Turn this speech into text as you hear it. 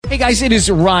Hey guys, it is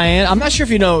Ryan. I'm not sure if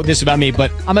you know this about me, but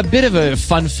I'm a bit of a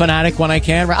fun fanatic when I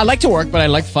can. I like to work, but I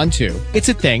like fun too. It's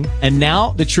a thing. And now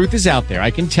the truth is out there.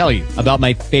 I can tell you about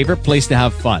my favorite place to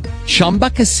have fun. Chumba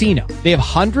Casino. They have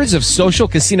hundreds of social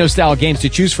casino style games to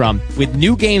choose from with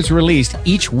new games released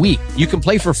each week. You can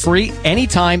play for free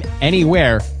anytime,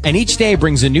 anywhere. And each day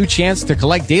brings a new chance to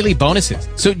collect daily bonuses.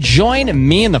 So join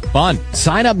me in the fun.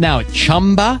 Sign up now at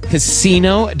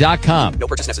ChumbaCasino.com. No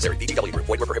purchase necessary. VGW Group.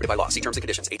 Void where prohibited by law. See terms and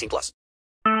conditions. 18+.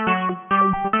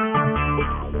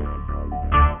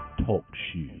 Talk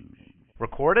shoes.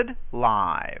 Recorded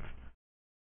live.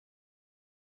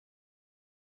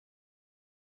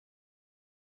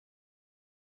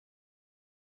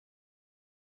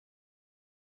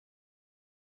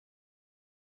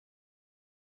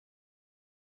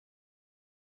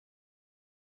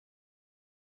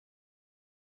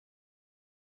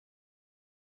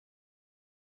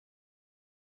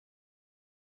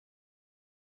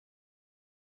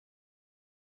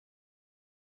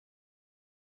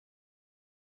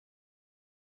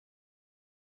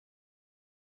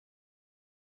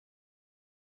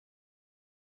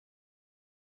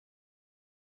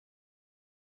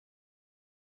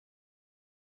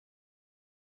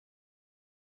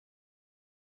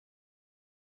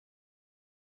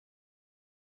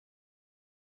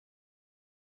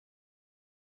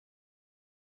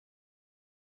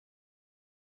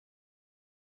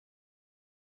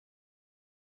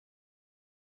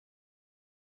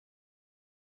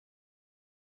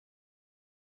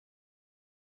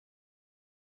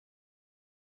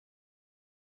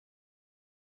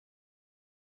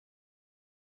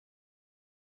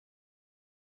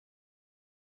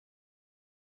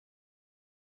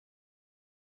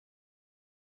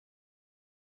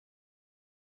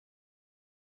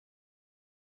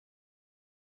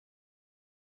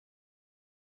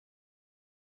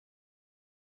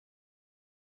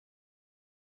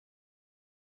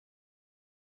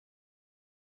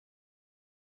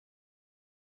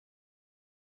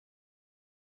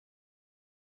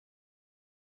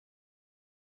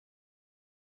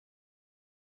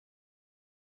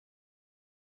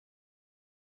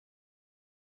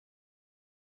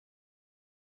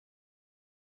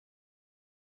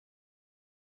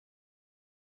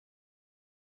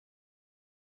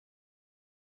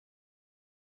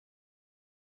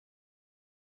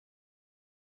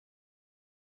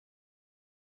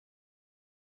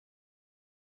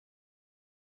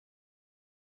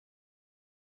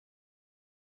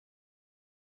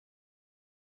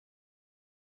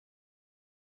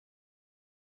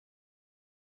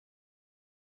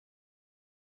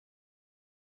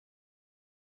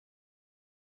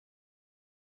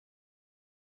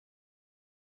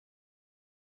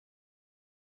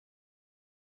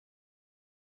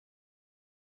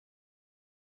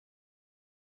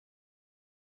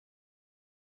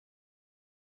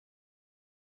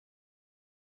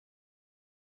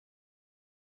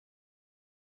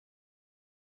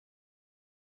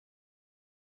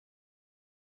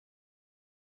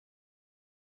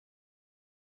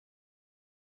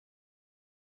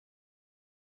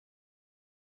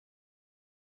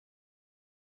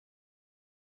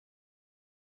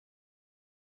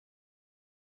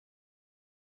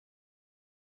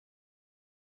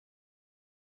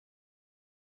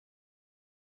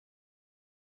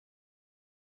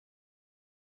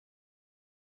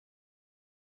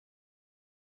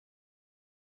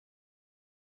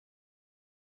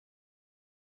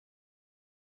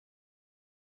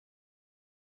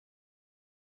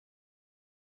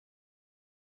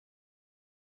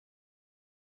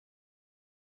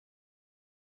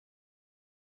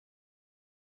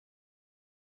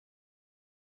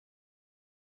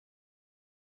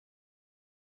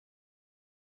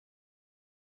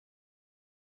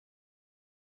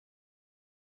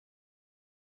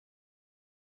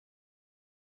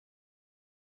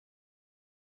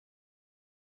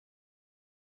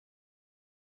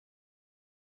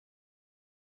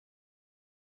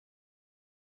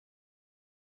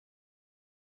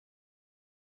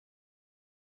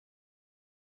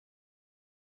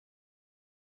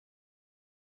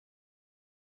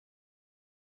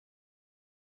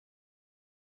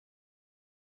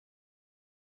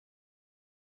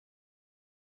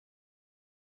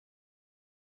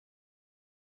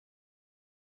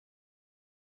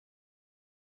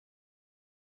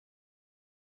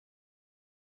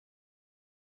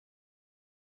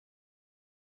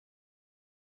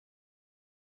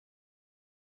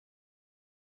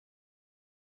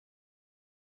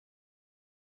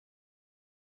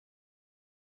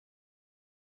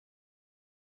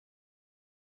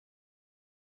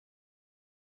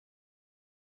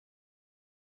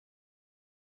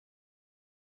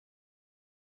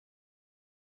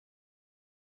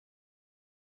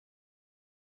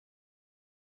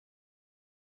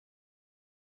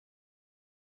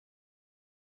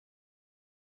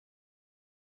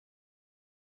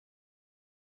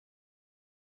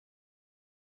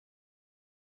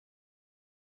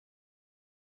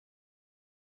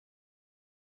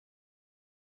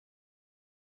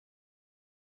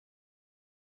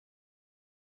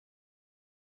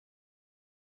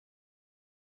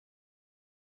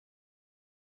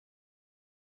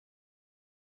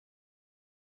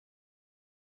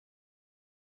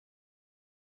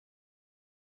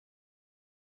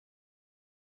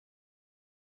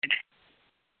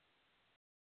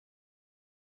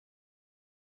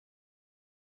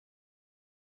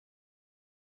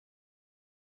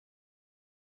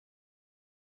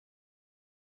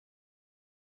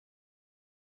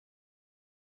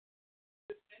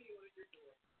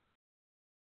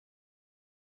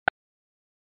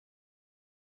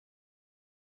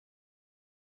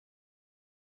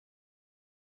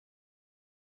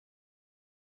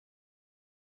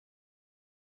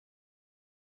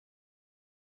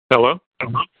 Hello?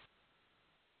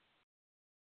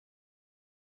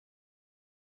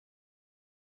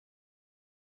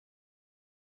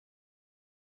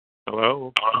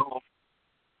 Hello?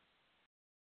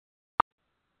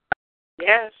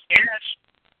 Yes.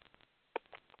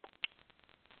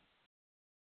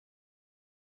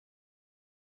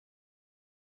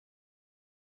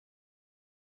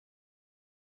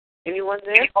 Anyone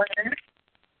there?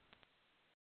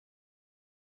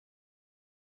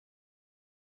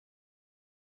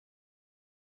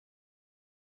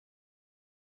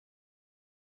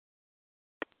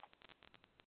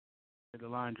 The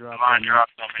line dropped on me.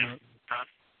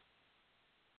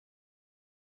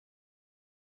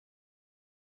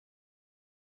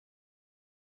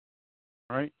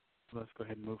 All right, let's go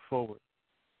ahead and move forward.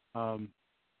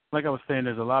 Like I was saying,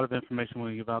 there's a lot of information we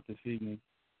want to give out this evening.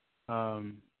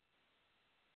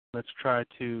 Let's try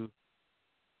to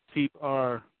keep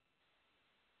our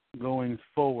goings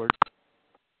forward.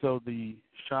 So the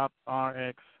Shop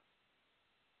RX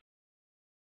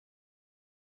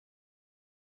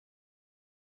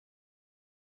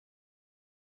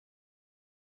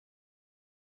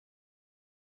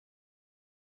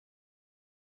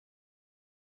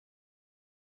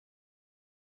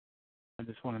I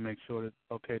just want to make sure that,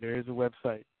 okay, there is a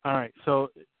website. All right,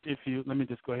 so let me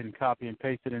just go ahead and copy and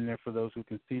paste it in there for those who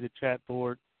can see the chat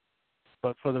board.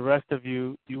 But for the rest of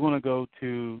you, you want to go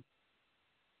to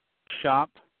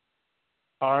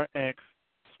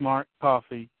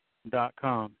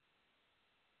shoprxsmartcoffee.com.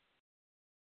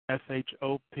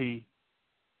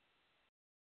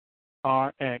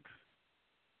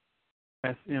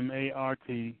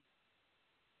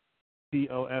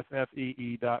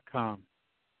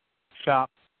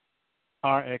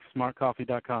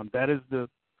 shoprxsmartcoffee.com. That is the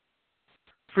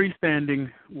freestanding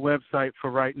website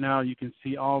for right now. You can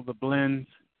see all the blends.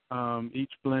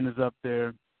 Each blend is up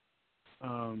there.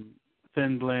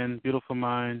 Thin Blend, Beautiful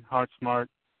Mind, Heart Smart,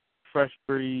 Fresh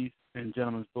Breeze, and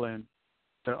Gentleman's Blend.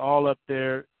 They're all up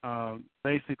there.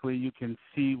 Basically, you can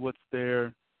see what's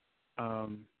there,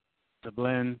 the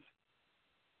blends.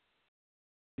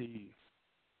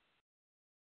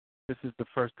 This is the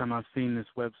first time I've seen this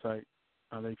website.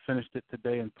 They finished it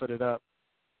today and put it up.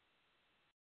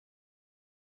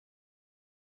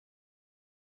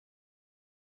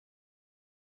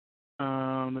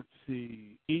 Let's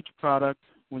see. Each product,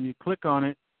 when you click on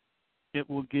it, it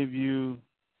will give you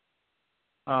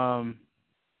the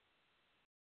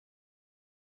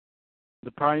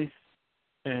price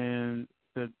and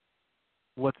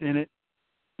what's in it,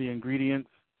 the ingredients.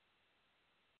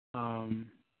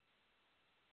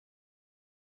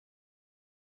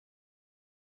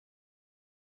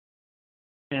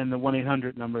 And the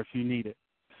 1-800 number if you need it.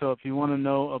 So if you want to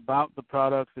know about the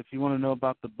products, if you want to know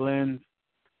about the blends,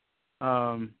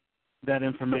 that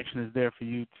information is there for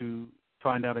you to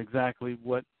find out exactly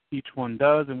what each one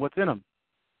does and what's in them.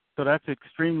 So that's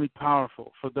extremely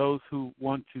powerful for those who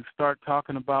want to start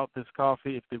talking about this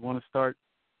coffee. If they want to start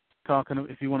talking,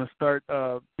 if you want to start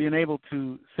being able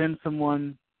to send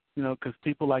someone, because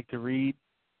people like to read.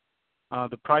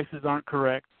 The prices aren't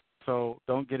correct, so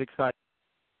don't get excited.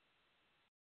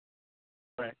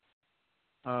 Correct.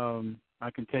 I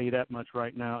can tell you that much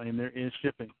right now, and there is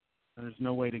shipping. There's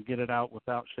no way to get it out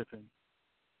without shipping.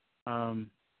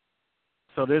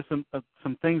 So there's some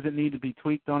things that need to be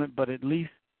tweaked on it, but at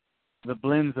least the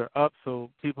blends are up so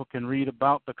people can read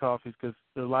about the coffees, because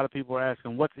a lot of people are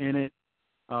asking what's in it,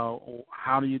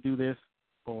 how do you do this,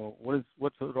 or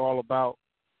what's it all about.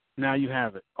 Now you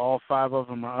have it. All 5 of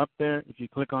them are up there. If you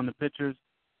click on the pictures,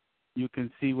 you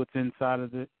can see what's inside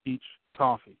of each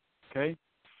coffee. Okay?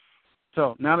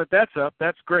 So now that that's up,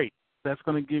 that's great. That's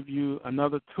going to give you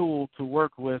another tool to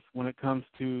work with when it comes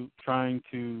to trying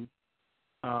to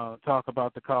talk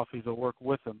about the coffees or work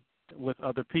with them, with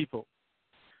other people.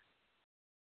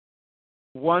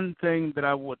 One thing that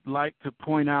I would like to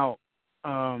point out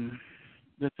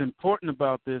that's important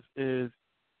about this is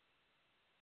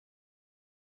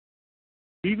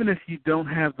even if you don't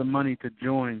have the money to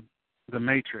join the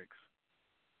matrix,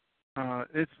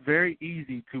 it's very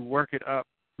easy to work it up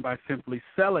by simply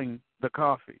selling the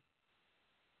coffee.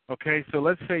 Okay, so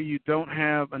let's say you don't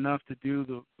have enough to do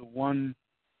the $150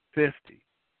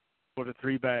 for the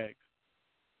 3 bags,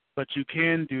 but you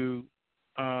can do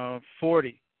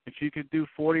 $40. If you could do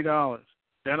 $40,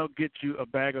 that'll get you a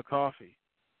bag of coffee.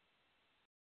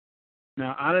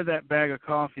 Now, out of that bag of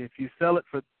coffee, if you sell it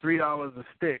for $3 a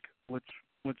stick, which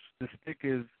the stick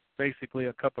is basically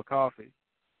a cup of coffee,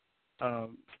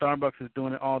 Starbucks is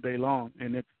doing it all day long,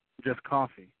 and it's just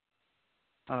coffee.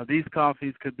 These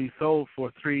coffees could be sold for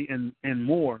 $3 and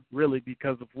more, really,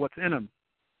 because of what's in them.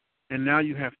 And now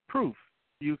you have proof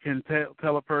you can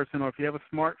tell a person, or if you have a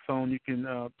smartphone, you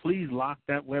can please lock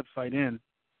that website in.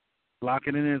 Lock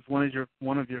it in as one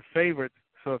of your favorites.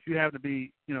 So if you have to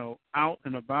be, out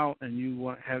and about and you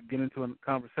want to get into a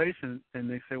conversation and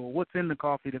they say, well, what's in the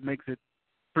coffee that makes it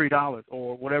 $3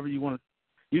 or whatever you want to,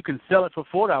 you can sell it for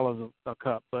 $4 a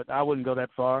cup, but I wouldn't go that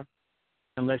far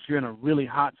unless you're in a really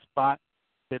hot spot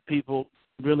that people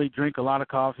really drink a lot of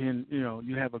coffee and,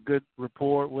 you have a good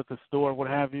rapport with the store, what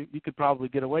have you. You could probably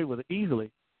get away with it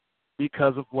easily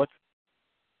because of what's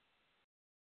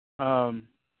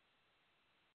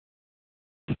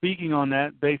speaking on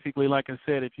that, basically, like I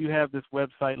said, if you have this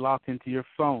website locked into your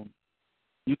phone,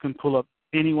 you can pull up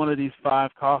any one of these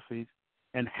 5 coffees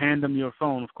and hand them your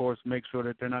phone. Of course, make sure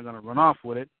that they're not going to run off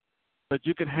with it. But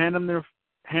you can hand them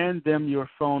your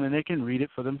phone, and they can read it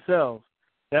for themselves.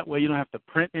 That way you don't have to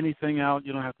print anything out.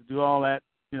 You don't have to do all that,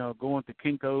 going to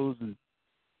Kinko's and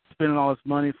spending all this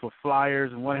money for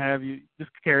flyers and what have you.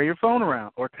 Just carry your phone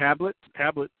around or tablet.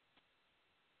 Tablet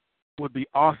would be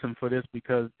awesome for this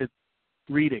because it's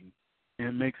reading, and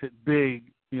it makes it big,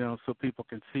 so people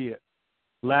can see it.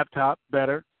 Laptop,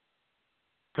 better.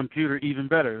 Computer, even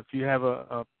better. If you have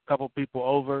a couple people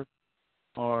over,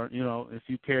 or, if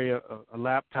you carry a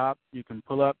laptop, you can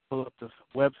pull up this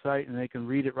website, and they can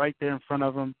read it right there in front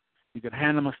of them. You can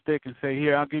hand them a stick and say,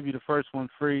 here, I'll give you the first one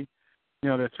free.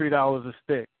 They're $3 a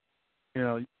stick.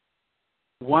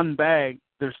 One bag,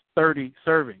 there's 30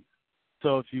 servings.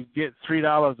 So if you get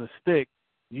 $3 a stick,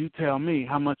 you tell me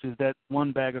how much is that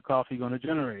one bag of coffee going to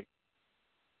generate?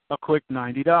 A quick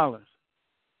 $90,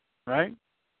 right?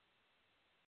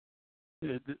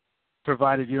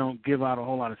 Provided you don't give out a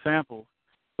whole lot of samples.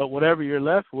 But whatever you're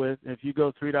left with, if you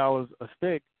go $3 a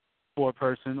stick for a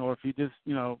person, or if you just,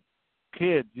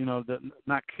 kids,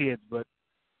 not kids, but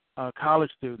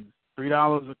college students,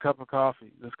 $3 a cup of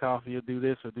coffee. This coffee will do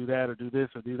this or do that or do this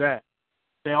or do that.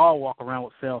 They all walk around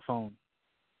with cell phones.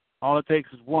 All it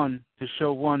takes is one to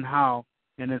show one how,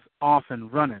 and it's off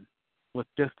and running with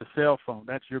just a cell phone.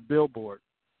 That's your billboard.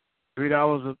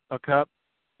 $3 a cup.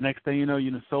 Next thing you know,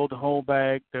 you sold the whole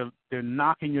bag. They're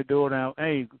knocking your door down.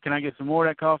 Hey, can I get some more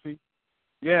of that coffee?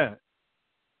 Yeah.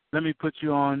 Let me put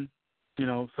you on,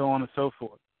 so on and so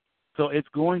forth. So it's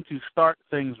going to start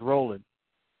things rolling.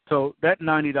 So that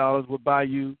 $90 will buy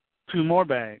you 2 more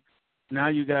bags. Now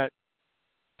you got,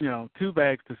 2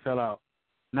 bags to sell out.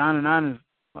 9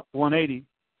 is $180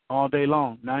 all day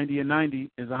long. 90 and 90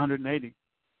 is $180.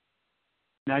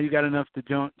 Now you got enough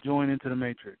to join into the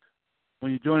matrix.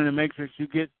 When you join the matrix, you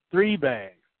get 3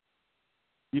 bags.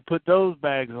 You put those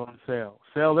bags on sale,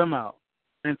 sell them out,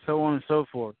 and so on and so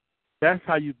forth. That's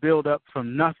how you build up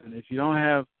from nothing. If you don't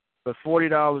have the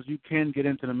 $40, you can get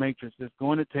into the matrix. It's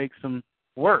going to take some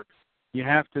work. You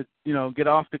have to, get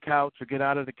off the couch or get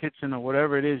out of the kitchen or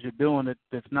whatever it is you're doing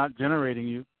that's not generating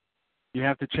you. You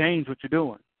have to change what you're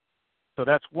doing. So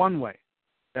that's one way.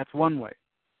 That's one way.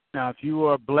 Now, if you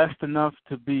are blessed enough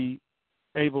to be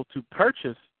able to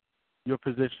purchase your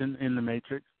position in the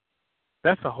matrix,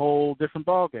 that's a whole different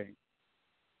ballgame.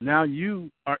 Now you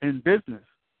are in business,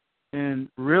 and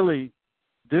really,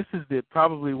 this is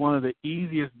probably one of the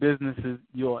easiest businesses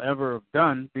you'll ever have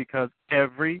done because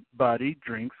everybody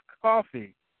drinks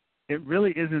coffee. It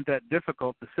really isn't that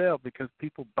difficult to sell because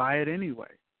people buy it anyway.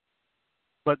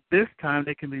 But this time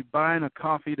they can be buying a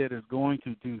coffee that is going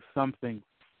to do something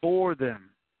for them.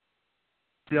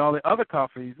 See, all the other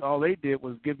coffees, all they did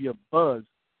was give you a buzz.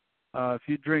 If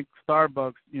you drink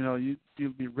Starbucks,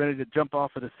 you'd be ready to jump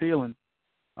off of the ceiling.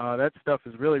 That stuff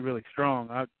is really, really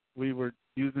strong. We were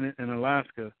using it in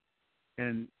Alaska,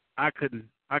 and I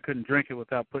couldn't drink it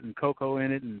without putting cocoa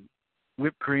in it and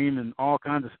whipped cream and all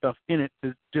kinds of stuff in it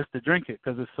just to drink it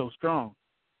because it's so strong,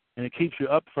 and it keeps you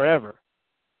up forever.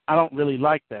 I don't really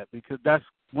like that because that's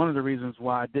one of the reasons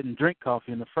why I didn't drink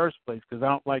coffee in the first place, because I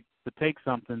don't like to take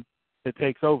something that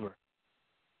takes over.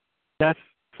 That's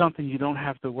something you don't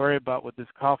have to worry about with this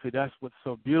coffee. That's what's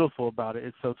so beautiful about it.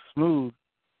 It's so smooth,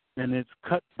 and it's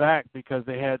cut back because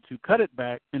they had to cut it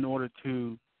back in order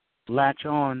to latch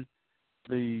on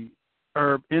the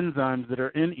herb enzymes that are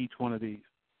in each one of these.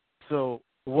 So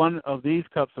one of these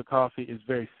cups of coffee is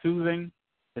very soothing.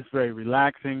 It's very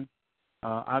relaxing.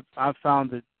 I've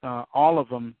found that all of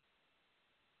them,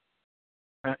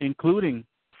 including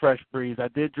Fresh Breeze, I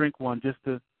did drink one just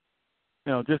to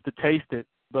taste it.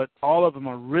 But all of them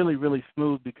are really, really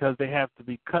smooth because they have to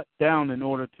be cut down in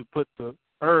order to put the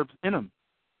herbs in them.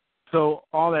 So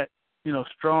all that,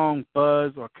 strong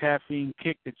buzz or caffeine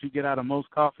kick that you get out of most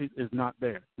coffees is not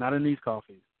there, not in these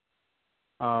coffees.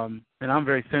 And I'm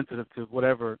very sensitive to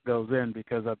whatever goes in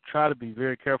because I try to be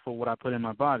very careful what I put in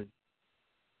my body.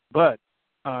 But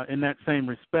in that same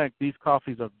respect, these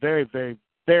coffees are very, very,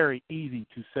 very easy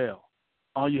to sell.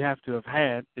 All you have to have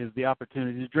had is the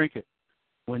opportunity to drink it.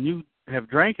 When you have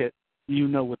drank it, you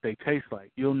know what they taste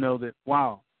like. You'll know that,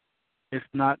 wow, it's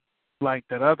not like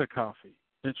that other coffee.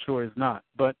 It sure is not.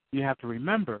 But you have to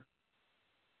remember,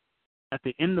 at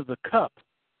the end of the cup,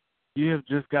 you have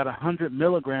just got 100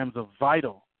 milligrams of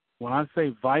vital. When I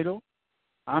say vital,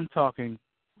 I'm talking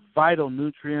vital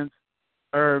nutrients,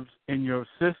 herbs in your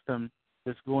system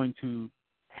that's going to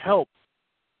help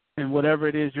in whatever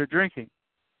it is you're drinking.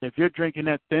 If you're drinking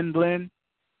that thin blend,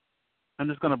 I'm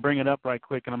just going to bring it up right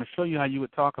quick, and I'm going to show you how you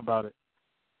would talk about it.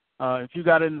 If you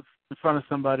got it in front of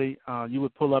somebody, you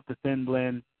would pull up the thin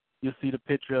blend. You'll see the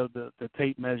picture of the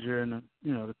tape measure and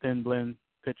the thin blend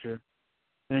picture,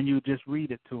 and you would just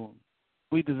read it to them.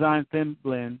 We designed thin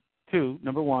blend to,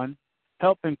 number one,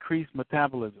 help increase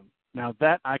metabolism. Now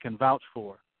that I can vouch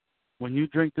for. When you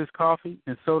drink this coffee,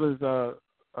 and so does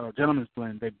Gentleman's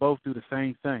Blend, they both do the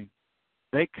same thing.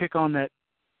 They kick on that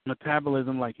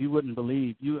metabolism like you wouldn't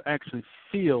believe. You actually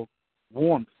feel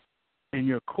warmth in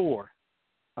your core,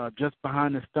 just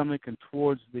behind the stomach and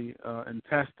towards the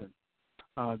intestine.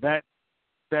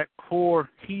 That core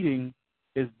heating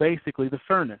is basically the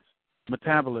furnace,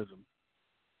 metabolism.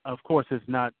 Of course, it's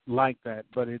not like that,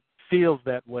 but it feels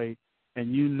that way,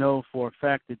 and you know for a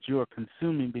fact that you are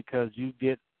consuming because you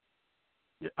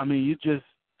just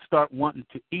start wanting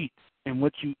to eat, and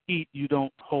what you eat, you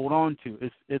don't hold on to.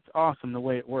 It's awesome the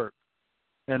way it works,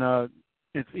 and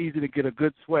it's easy to get a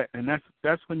good sweat, and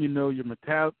that's when you know your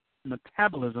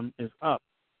metabolism is up.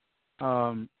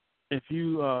 If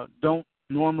you don't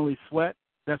normally sweat,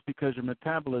 that's because your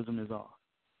metabolism is off.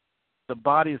 The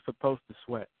body is supposed to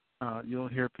sweat. You'll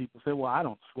hear people say, well, I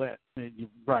don't sweat. You're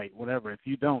right, whatever. If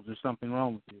you don't, there's something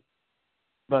wrong with you.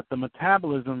 But the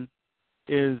metabolism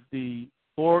is the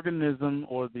organism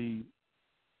or the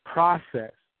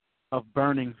process of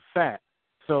burning fat.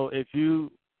 So if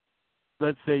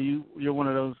let's say you're one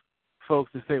of those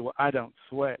folks that say, well, I don't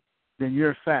sweat, then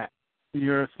you're fat.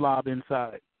 You're a slob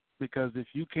inside. Because if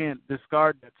you can't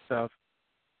discard that stuff,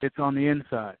 it's on the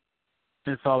inside.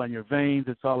 It's all in your veins.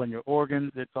 It's all in your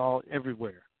organs. It's all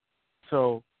everywhere.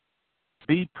 So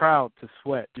be proud to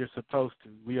sweat. You're supposed to.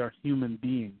 We are human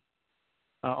beings.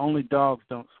 Only dogs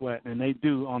don't sweat, and they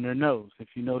do on their nose. If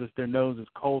you notice their nose is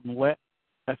cold and wet,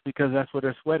 that's because that's where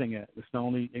they're sweating at. It's the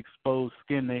only exposed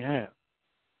skin they have.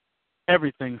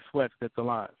 Everything sweats that's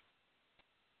alive.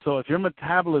 So if your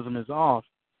metabolism is off,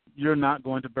 you're not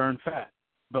going to burn fat.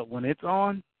 But when it's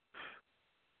on,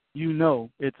 you know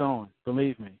it's on,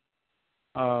 believe me.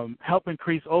 Help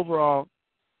increase overall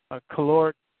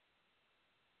caloric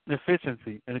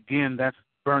efficiency. And again, that's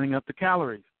burning up the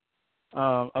calories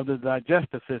of the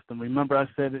digestive system. Remember I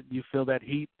said that you feel that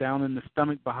heat down in the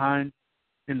stomach behind,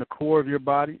 in the core of your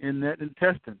body, in that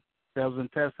intestine. Those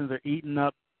intestines are eating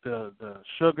up the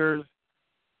sugars,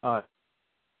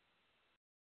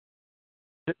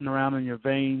 sitting around in your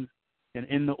veins and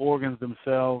in the organs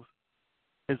themselves.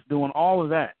 It's doing all of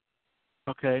that,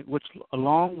 okay, which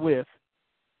along with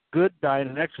good diet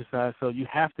and exercise, so you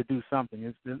have to do something.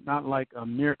 It's not like a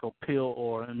miracle pill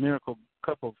or a miracle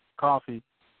cup of coffee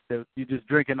that you just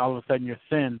drink and all of a sudden you're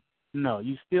thin. No,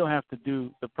 you still have to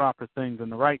do the proper things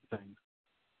and the right things.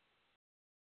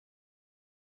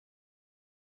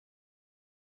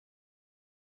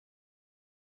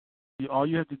 All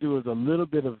you have to do is a little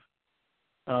bit of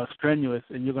strenuous,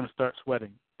 and you're going to start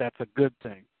sweating. That's a good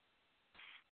thing.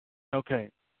 Okay.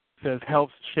 It says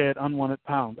helps shed unwanted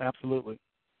pounds. Absolutely.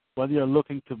 Whether you're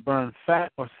looking to burn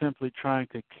fat or simply trying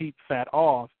to keep fat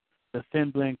off, the Thin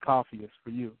Blend coffee is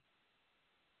for you.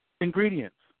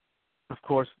 Ingredients. Of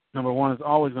course, number one is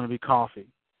always going to be coffee.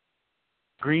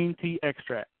 Green tea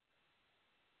extract,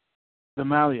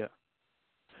 Damalia,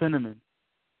 cinnamon,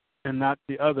 and not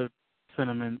the other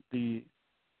cinnamon, the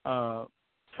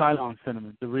Ceylon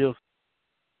cinnamon, the real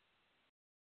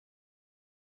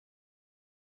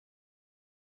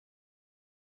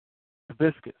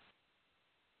hibiscus.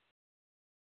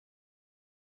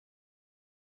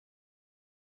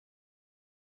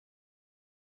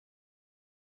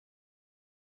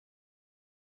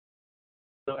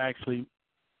 Will actually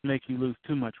make you lose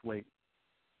too much weight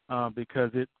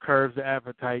because it curbs the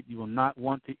appetite. You will not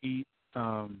want to eat.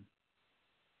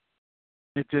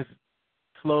 It just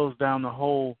slows down the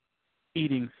whole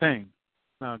eating thing.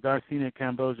 Garcinia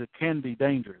cambogia can be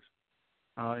dangerous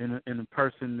in a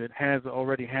person that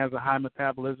already has a high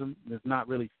metabolism. That's not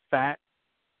really fat,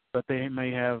 but they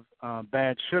may have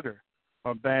bad sugar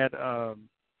or bad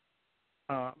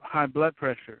high blood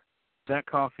pressure. That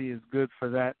coffee is good for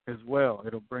that as well.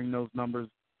 It'll bring those numbers.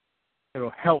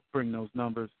 It'll help bring those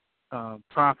numbers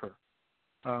proper.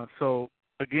 So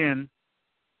again,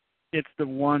 it's the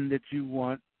one that you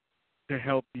want to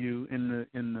help you in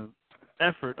the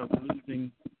effort of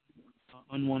losing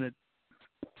unwanted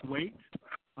weight,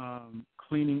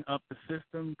 cleaning up the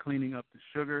system, cleaning up the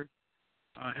sugar,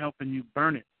 helping you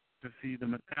burn it. To see the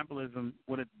metabolism,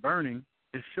 what it's burning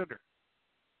is sugar.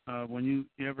 When you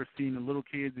ever seen the little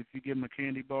kids, if you give them a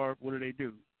candy bar, what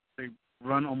do? They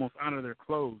run almost out of their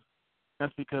clothes.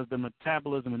 That's because the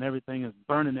metabolism and everything is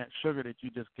burning that sugar that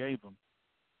you just gave them.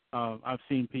 I've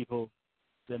seen people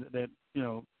that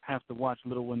have to watch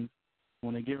little ones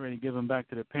when they get ready to give them back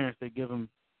to their parents. They give them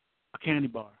a candy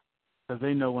bar because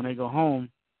they know when they go home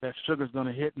that sugar's going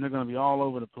to hit and they're going to be all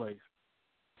over the place.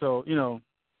 So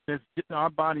our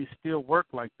bodies still work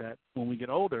like that when we get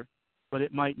older, but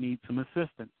it might need some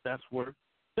assistance. That's where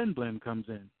Thin Blend comes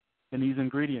in. And these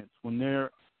ingredients, when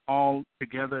they're all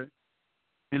together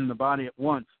in the body at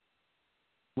once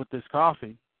with this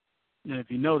coffee, and if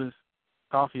you notice,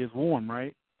 coffee is warm,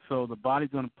 right? So the body's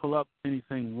going to pull up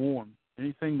anything warm.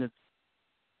 Anything that's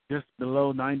just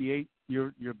below 98,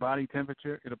 your body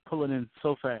temperature, it'll pull it in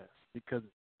so fast because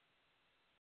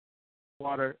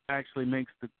water actually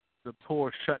makes the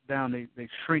pores shut down. They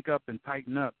shrink up and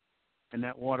tighten up, and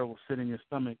that water will sit in your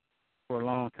stomach for a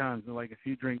long time. So like if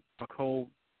you drink a cold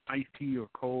iced tea or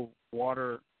cold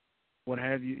water, what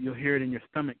have you, you'll hear it in your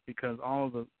stomach because all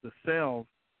of the cells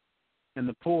and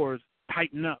the pores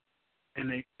tighten up,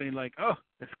 and they like, oh,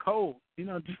 it's cold.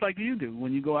 Just like you do.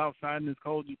 When you go outside and it's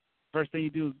cold, first thing you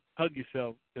do is hug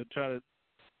yourself to try to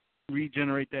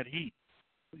regenerate that heat.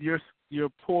 Your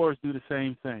pores do the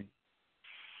same thing.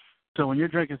 So when you're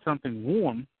drinking something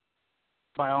warm,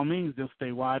 by all means, they'll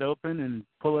stay wide open and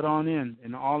pull it on in.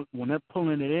 And when they're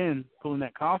pulling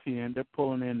that coffee in, they're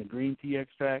pulling in the green tea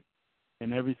extract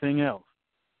and everything else.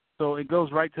 So it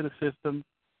goes right to the system,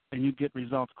 and you get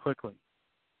results quickly.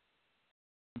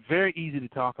 Very easy to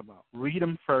talk about. Read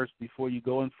them first before you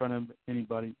go in front of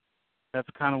anybody. That's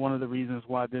kind of one of the reasons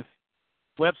why this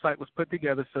website was put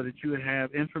together, so that you would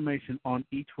have information on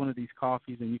each one of these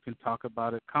coffees and you can talk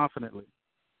about it confidently.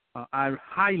 I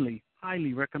highly,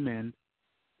 highly recommend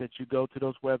that you go to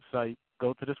this website,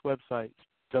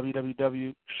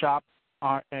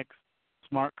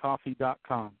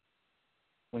 www.shoprxsmartcoffee.com.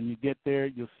 When you get there,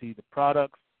 you'll see the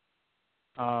products.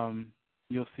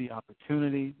 You'll see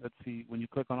opportunity. Let's see, when you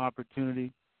click on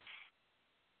opportunity,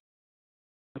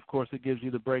 of course, it gives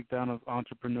you the breakdown of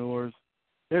entrepreneurs.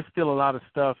 There's still a lot of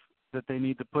stuff that they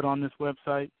need to put on this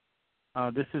website.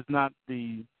 This is not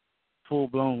the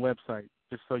full-blown website,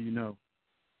 just so you know.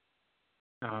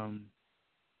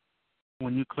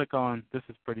 When you click on, this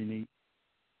is pretty neat.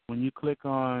 When you click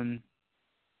on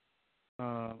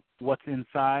what's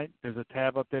inside, there's a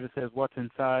tab up there that says what's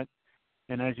inside.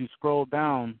 And as you scroll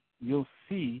down, you'll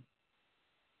see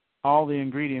all the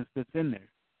ingredients that's in there.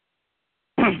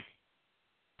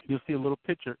 You'll see a little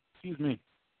picture. Excuse me.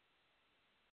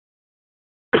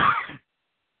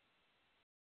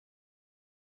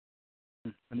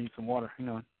 I need some water. Hang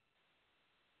on.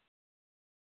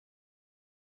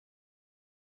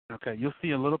 Okay, you'll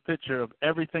see a little picture of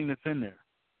everything that's in there.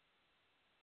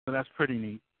 So that's pretty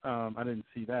neat. I didn't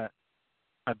see that.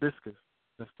 Hibiscus.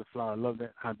 That's the flower. I love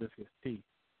that hibiscus tea.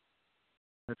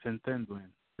 That's in Thin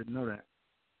Blend. Didn't know that.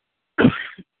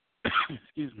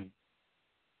 Excuse me.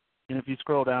 And if you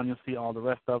scroll down, you'll see all the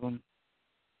rest of them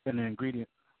and the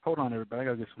ingredients. Hold on, everybody. I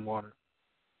got to get some water.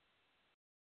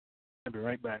 I'll be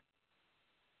right back.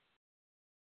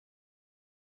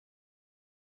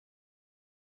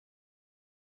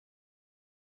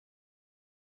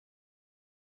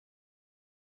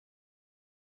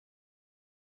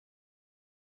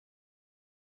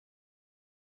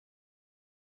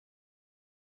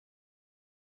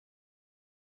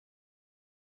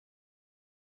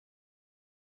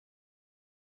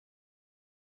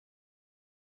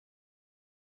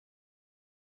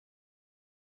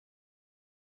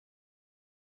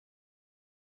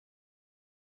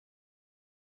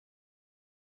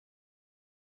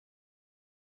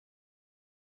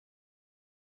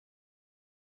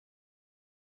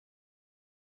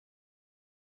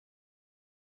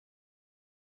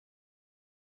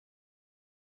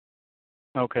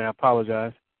 Okay, I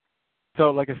apologize.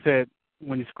 So, like I said,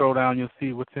 when you scroll down, you'll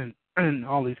see what's in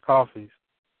all these coffees.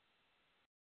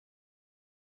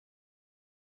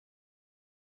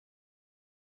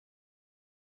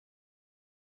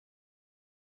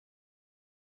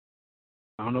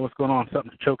 I don't know what's going on.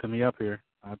 Something's choking me up here.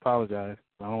 I apologize.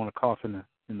 I don't want to cough in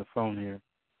the phone here.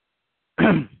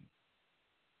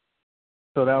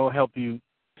 So that will help you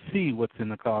see what's in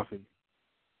the coffee.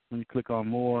 When you click on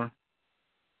more,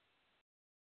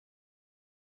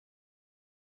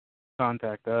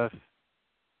 contact us.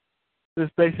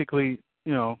 It's basically,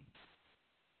 a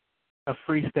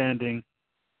freestanding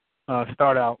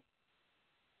start-out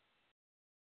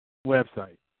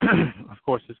website. Of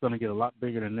course, it's going to get a lot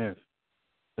bigger than this.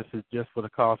 This is just for the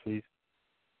coffees,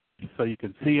 so you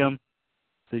can see them,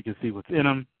 so you can see what's in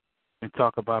them, and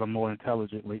talk about them more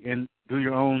intelligently, and do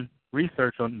your own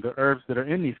research on the herbs that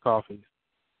are in these coffees.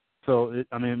 So, it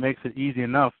makes it easy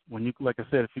enough when you, like I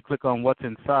said, if you click on what's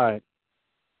inside,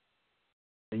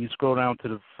 and you scroll down to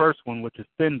the first one, which is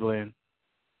thin blend,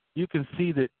 you can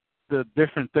see that the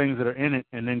different things that are in it,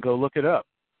 and then go look it up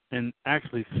and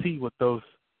actually see what those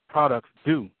products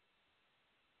do.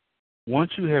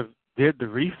 Once you have did the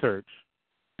research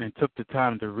and took the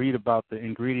time to read about the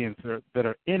ingredients that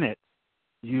are in it,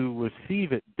 you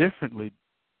receive it differently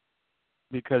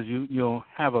because you'll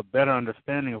have a better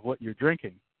understanding of what you're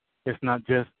drinking. It's not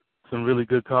just some really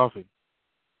good coffee,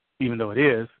 even though it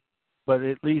is, but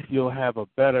at least you'll have a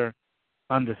better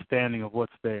understanding of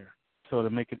what's there. So to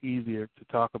make it easier to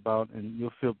talk about, and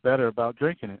you'll feel better about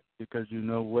drinking it because you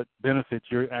know what benefits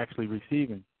you're actually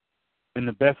receiving. And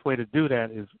the best way to do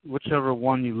that is whichever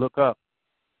one you look up,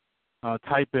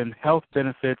 type in health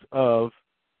benefits of,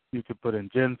 you could put in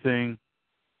ginseng,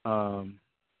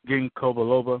 ginkgo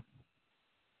biloba.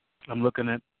 I'm looking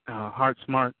at Heart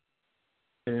Smart.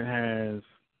 It has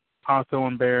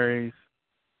hawthorn berries,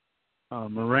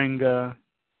 moringa,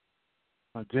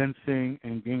 ginseng,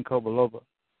 and ginkgo biloba.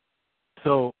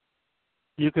 So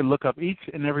you can look up each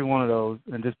and every one of those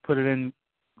and just put it in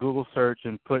Google search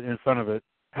and put in front of it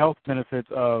health benefits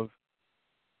of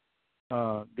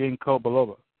ginkgo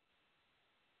biloba,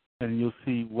 and you'll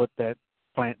see what that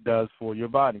plant does for your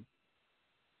body.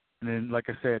 And then, like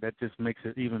I said, that just makes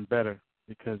it even better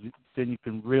because then you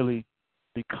can really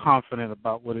be confident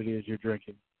about what it is you're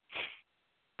drinking.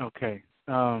 Okay.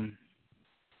 One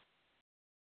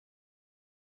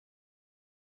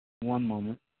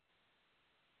moment.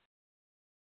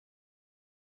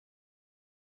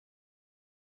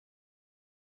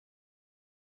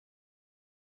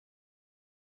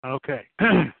 Okay.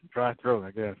 Dry throat, I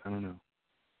guess. I don't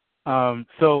know.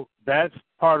 So that's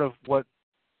part of what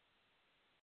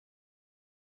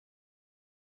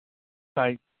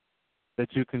site that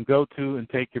you can go to and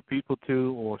take your people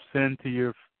to, or send to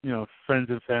your friends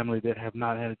and family that have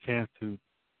not had a chance to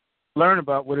learn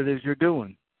about what it is you're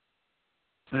doing.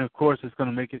 And of course, it's going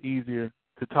to make it easier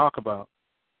to talk about.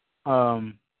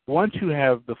 Once you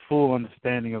have the full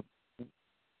understanding of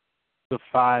the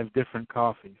 5 different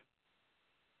coffees,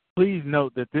 please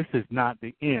note that this is not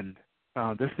the end.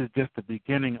 This is just the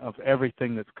beginning of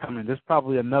everything that's coming. There's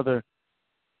probably another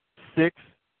 6.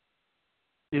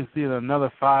 You see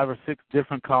another 5 or 6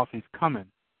 different coffees coming.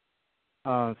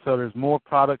 So there's more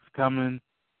products coming.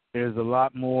 There's a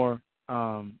lot more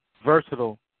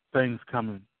versatile things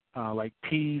coming, like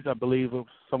teas, I believe,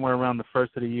 somewhere around the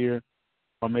first of the year,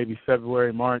 or maybe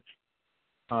February, March.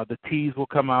 The teas will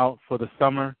come out for the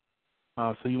summer.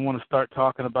 So you want to start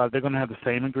talking about it. They're going to have the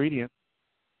same ingredients,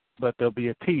 but there'll be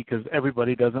a tea because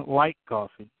everybody doesn't like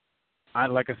coffee.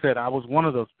 Like I said, I was one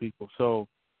of those people. So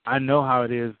I know how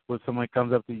it is when somebody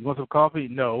comes up to you, want some coffee?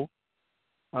 No.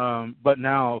 But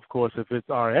now, of course, if it's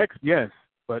RX, yes.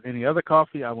 But any other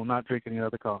coffee, I will not drink any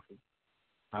other coffee.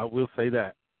 I will say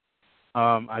that.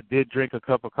 I did drink a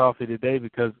cup of coffee today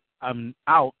because I'm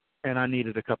out and I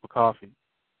needed a cup of coffee.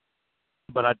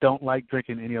 But I don't like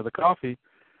drinking any other coffee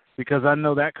because I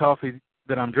know that coffee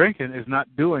that I'm drinking is not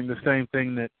doing the same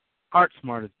thing that Heart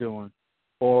Smart is doing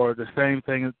or the same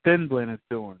thing that Thin Blend is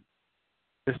doing.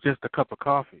 It's just a cup of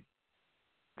coffee.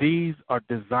 These are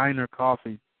designer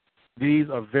coffees. These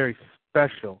are very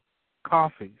special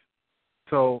coffees.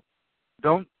 So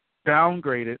don't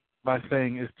downgrade it by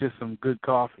saying it's just some good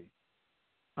coffee.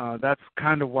 That's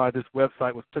kind of why this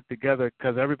website was put together,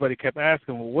 because everybody kept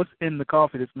asking, well, what's in the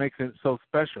coffee that makes it so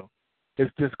special?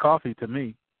 It's just coffee to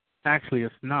me. Actually,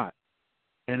 it's not.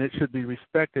 And it should be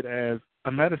respected as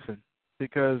a medicine,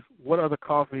 because what other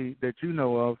coffee that you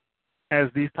know of has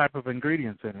these type of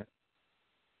ingredients in it?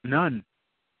 None.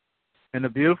 And the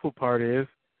beautiful part is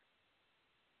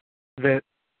that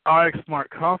RX Smart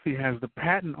Coffee has the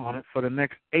patent on it for the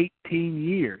next 18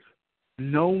 years.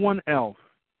 No one else,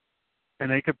 and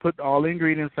they could put all the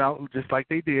ingredients out just like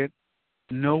they did,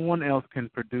 no one else can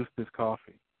produce this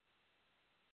coffee.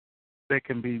 They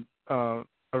can be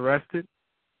arrested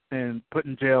and put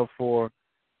in jail for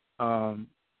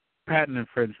patent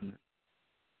infringement.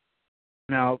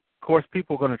 Now, of course,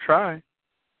 people are going to try,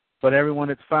 but everyone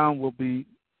that's found will be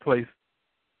placed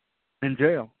in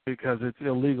jail because it's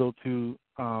illegal to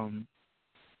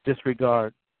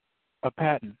disregard a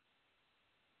patent.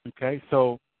 Okay,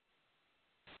 so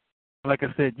like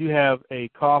I said, you have a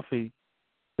coffee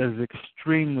that is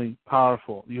extremely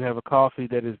powerful. You have a coffee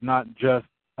that is not just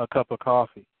a cup of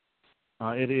coffee.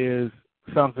 It is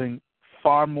something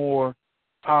far more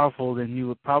powerful than you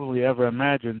would probably ever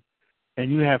imagine,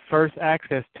 and you have first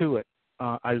access to it.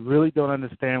 I really don't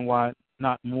understand why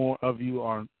not more of you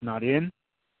are not in.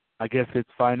 I guess it's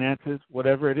finances,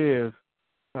 whatever it is.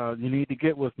 You need to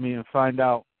get with me and find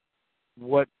out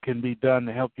what can be done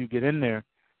to help you get in there,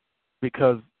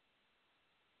 because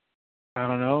I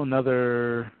don't know,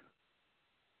 another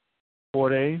 4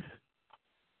 days,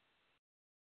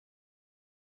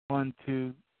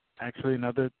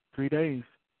 another 3 days.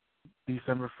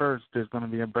 December 1st, there's going to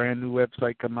be a brand new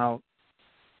website come out,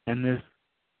 and this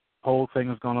whole thing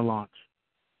is going to launch.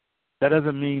 That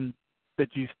doesn't mean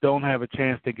that you don't have a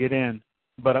chance to get in,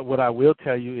 but what I will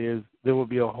tell you is there will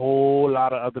be a whole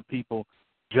lot of other people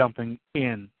jumping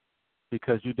in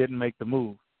because you didn't make the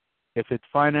move. If it's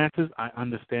finances, I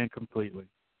understand completely.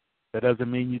 That doesn't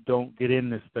mean you don't get in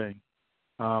this thing.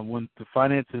 When the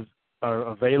finances are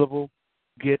available,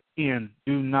 get in.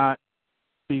 Do not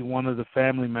be one of the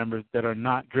family members that are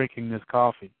not drinking this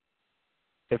coffee.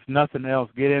 If nothing else,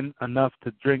 get in enough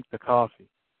to drink the coffee.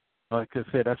 Like I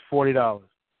said, that's $40.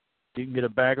 You can get a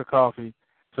bag of coffee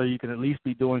so you can at least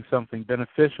be doing something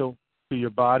beneficial to your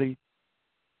body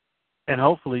and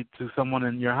hopefully to someone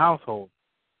in your household.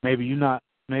 Maybe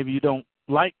you don't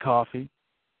like coffee,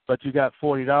 but you got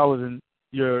 $40 and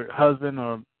your husband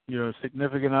or your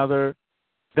significant other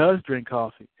does drink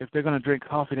coffee. If they're going to drink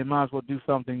coffee, they might as well drink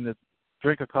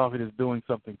a coffee that's doing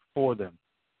something for them.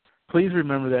 Please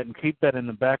remember that and keep that in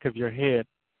the back of your head.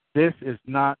 This is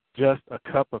not just a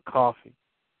cup of coffee.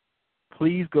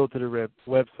 Please go to the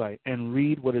website and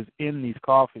read what is in these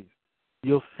coffees.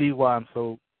 You'll see why I'm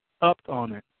so upped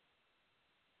on it.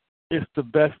 It's the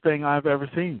best thing I've ever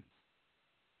seen.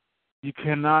 You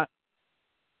cannot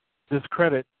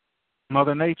discredit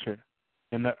Mother Nature.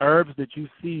 And the herbs that you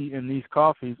see in these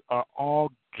coffees are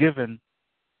all given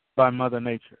by Mother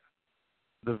Nature.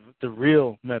 The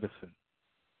real medicine.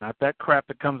 Not that crap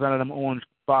that comes out of them orange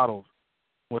bottles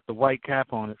with the white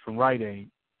cap on it from Rite Aid,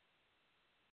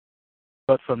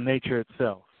 but from nature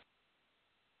itself.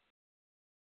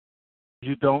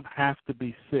 You don't have to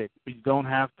be sick. You don't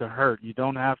have to hurt. You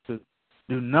don't have to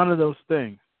do none of those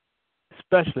things,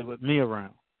 especially with me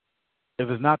around. If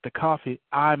it's not the coffee,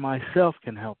 I myself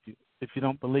can help you. If you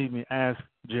don't believe me, ask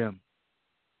Jim.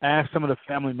 Ask some of the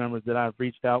family members that I've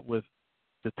reached out with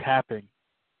the tapping.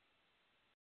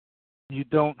 You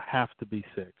don't have to be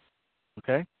sick,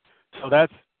 okay? So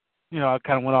that's, I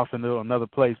kind of went off into another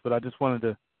place, but I just wanted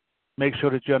to make sure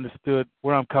that you understood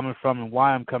where I'm coming from and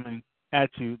why I'm coming at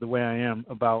you the way I am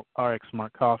about RX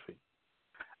Smart Coffee.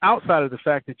 Outside of the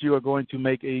fact that you are going to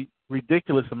make a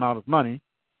ridiculous amount of money,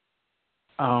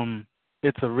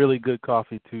 it's a really good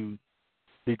coffee to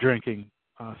be drinking,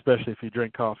 especially if you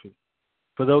drink coffee.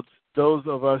 For those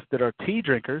of us that are tea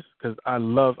drinkers, because I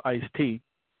love iced tea,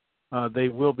 they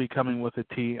will be coming with a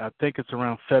tea. I think it's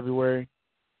around February,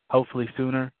 hopefully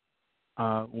sooner.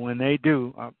 When they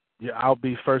do, I'll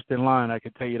be first in line, I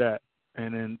can tell you that.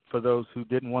 And then for those who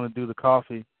didn't want to do the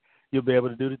coffee, you'll be able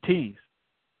to do the teas.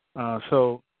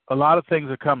 So a lot of things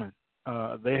are coming.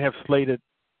 They have slated,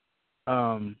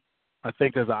 I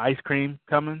think there's an ice cream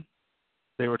coming.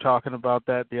 They were talking about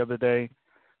that the other day.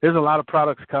 There's a lot of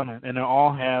products coming, and they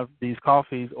all have these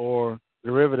coffees or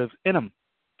derivatives in them.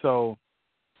 So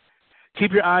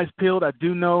keep your eyes peeled. I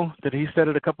do know that he said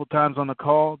it a couple times on the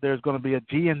call. There's going to be a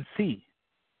GNC,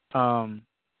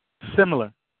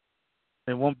 similar.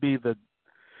 It won't be the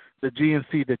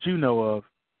GNC that you know of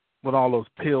with all those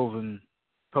pills and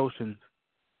potions.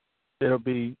 It'll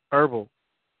be herbs,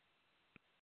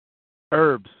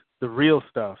 the real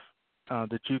stuff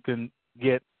that you can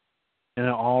get, and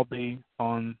it'll all be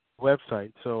on the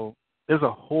website. So there's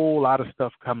a whole lot of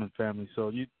stuff coming, family. So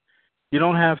you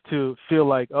don't have to feel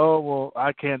like, oh, well,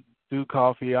 I can't do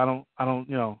coffee. I don't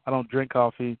drink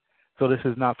coffee, so this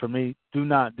is not for me. Do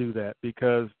not do that,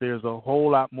 because there's a whole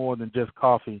lot more than just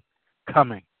coffee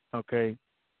coming, okay?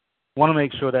 Want to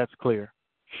make sure that's clear.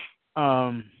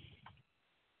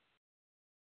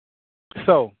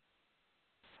 So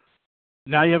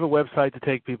now you have a website to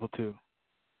take people to.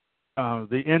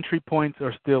 The entry points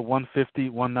are still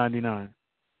 $150, $199.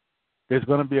 There's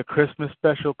going to be a Christmas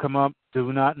special come up.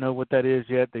 Do not know what that is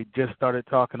yet. They just started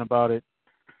talking about it.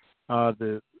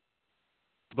 The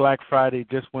Black Friday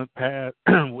just went past.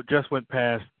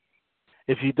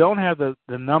 If you don't have the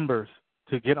numbers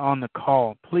to get on the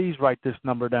call, please write this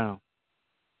number down.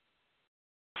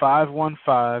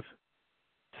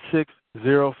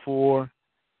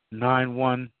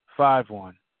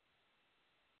 515-604-9151.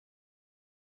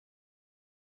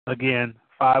 Again,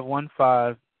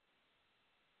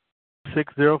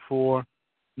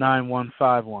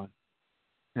 515-604-9151.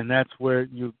 And that's where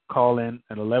you call in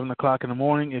at 11 o'clock in the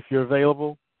morning if you're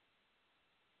available,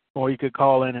 or you could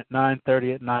call in at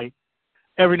 9:30 at night,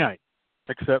 every night,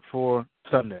 except for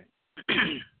Sunday.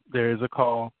 There is a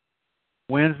call.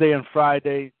 Wednesday and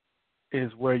Friday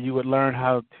is where you would learn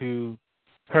how to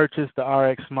purchase the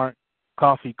RX Smart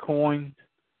Coffee coins.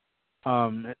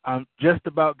 I'm just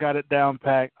about got it down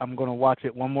packed. I'm going to watch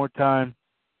it one more time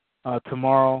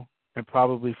tomorrow and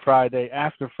probably Friday.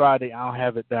 After Friday, I'll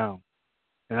have it down,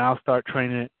 and I'll start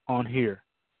training it on here.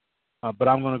 But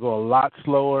I'm going to go a lot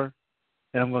slower,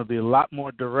 and I'm going to be a lot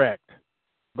more direct.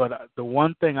 But the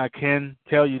one thing I can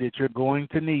tell you that you're going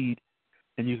to need,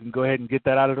 and you can go ahead and get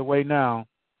that out of the way now,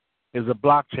 is a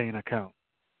blockchain account.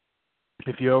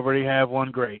 If you already have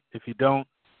one, great. If you don't,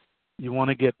 you want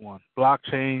to get one.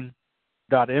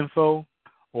 Blockchain.info,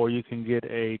 or you can get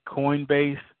a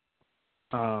Coinbase.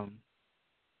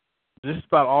 Just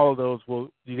about all of those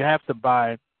you have to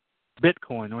buy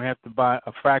Bitcoin, or you have to buy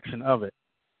a fraction of it.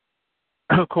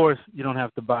 Of course, you don't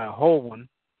have to buy a whole one,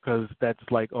 because that's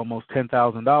like almost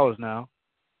 $10,000 now.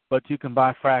 But you can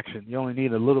buy fraction. You only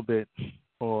need a little bit,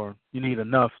 or you need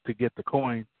enough to get the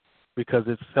coin, because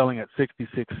it's selling at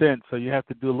 66 cents. So you have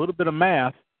to do a little bit of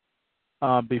math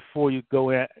before you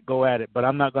go at it. But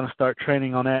I'm not going to start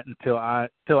training on that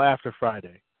until after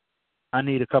Friday. I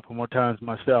need a couple more times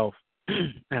myself,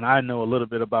 and I know a little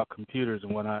bit about computers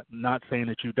and whatnot. Not saying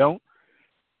that you don't,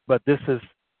 but this is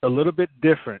a little bit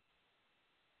different.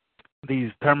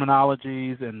 These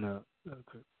terminologies and the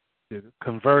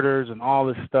converters and all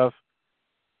this stuff,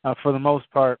 for the most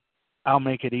part, I'll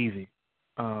make it easy.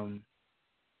 And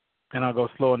I'll go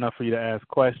slow enough for you to ask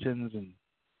questions and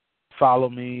follow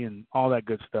me and all that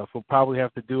good stuff. We'll probably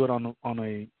have to do it on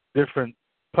a different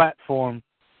platform,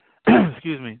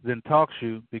 than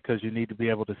TalkShoe, because you need to be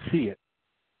able to see it.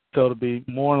 So it'll be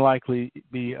more likely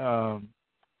be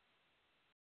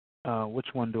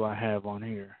which one do I have on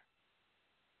here?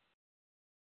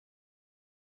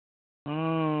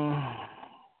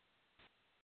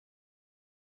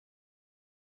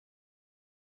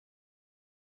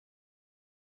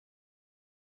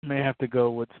 May have to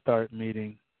go with start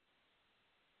meeting.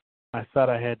 I thought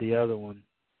I had the other one.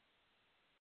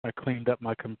 I cleaned up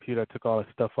my computer. I took all the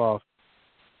stuff off.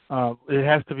 It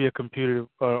has to be a computer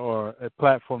or a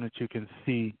platform that you can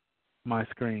see my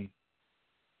screen.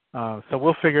 So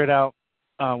we'll figure it out.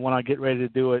 When I get ready to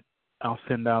do it, I'll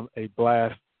send out a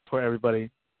blast for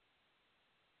everybody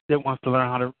that wants to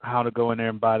learn how to go in there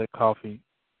and buy the coffee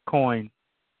coin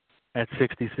at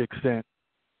 66 cents.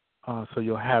 So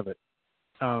you'll have it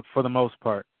for the most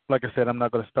part. Like I said, I'm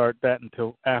not going to start that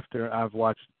until after I've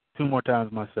watched 2 more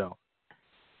times myself.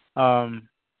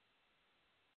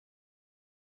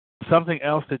 Something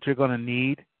else that you're going to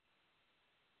need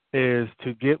is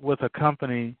to get with a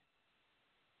company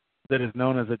that is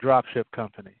known as a dropship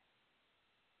company.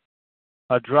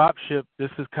 A dropship,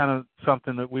 this is kind of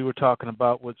something that we were talking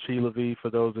about with Sheila V, for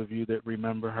those of you that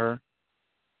remember her.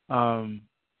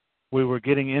 We were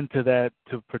getting into that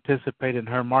to participate in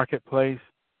her marketplace.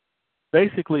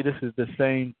 Basically, this is the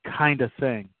same kind of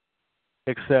thing,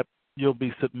 except you'll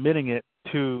be submitting it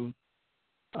to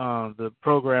the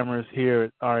programmers here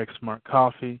at RX Smart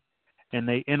Coffee, and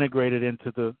they integrate it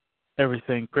into the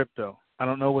Everything Crypto. I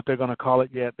don't know what they're going to call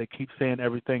it yet. They keep saying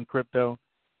Everything Crypto.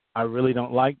 I really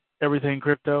don't like Everything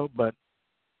Crypto, but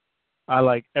I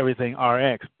like Everything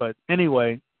RX. But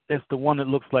anyway, it's the one that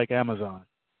looks like Amazon,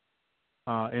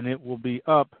 and it will be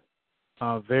up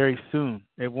very soon.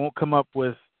 It won't come up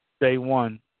with day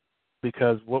one,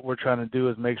 because what we're trying to do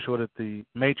is make sure that the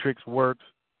matrix works,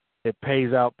 it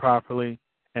pays out properly,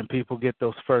 and people get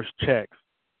those first checks.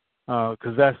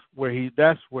 Because that's where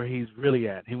he's really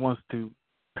at. He wants to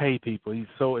pay people. He's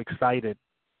so excited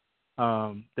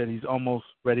that he's almost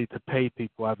ready to pay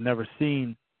people. I've never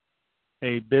seen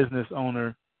a business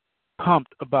owner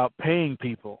pumped about paying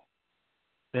people.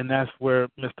 And that's where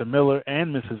Mr. Miller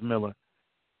and Mrs. Miller,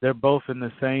 they're both in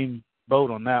the same boat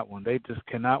on that one. They just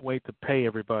cannot wait to pay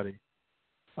everybody.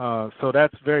 So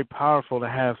that's very powerful to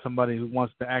have somebody who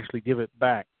wants to actually give it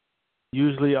back.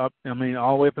 Usually, all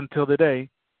the way up until today,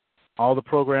 all the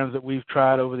programs that we've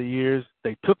tried over the years,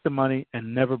 they took the money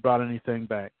and never brought anything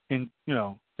back. And,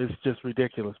 it's just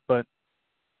ridiculous. But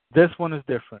this one is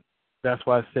different. That's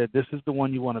why I said this is the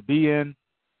one you want to be in,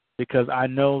 because I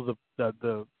know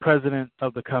the president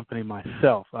of the company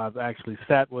myself. I've actually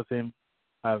sat with him.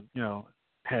 I've,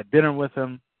 had dinner with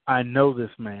him. I know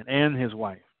this man and his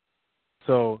wife.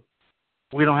 So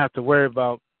we don't have to worry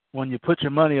about when you put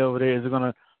your money over there, is it going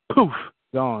to poof,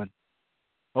 gone.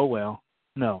 Oh, well.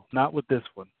 No, not with this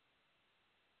one.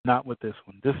 Not with this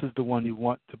one. This is the one you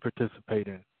want to participate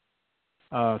in.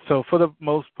 So for the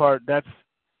most part, that's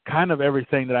kind of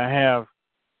everything that I have.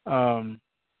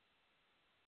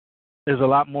 There's a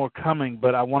lot more coming,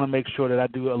 but I want to make sure that I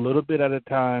do a little bit at a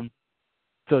time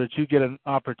so that you get an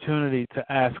opportunity to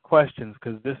ask questions,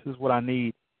 because this is what I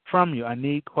need from you. I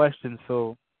need questions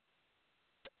so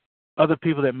other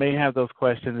people that may have those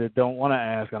questions that don't want to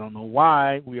ask, I don't know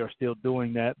why we are still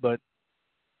doing that, but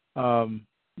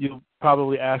you'll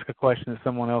probably ask a question that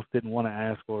someone else didn't want to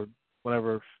ask, or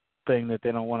whatever thing that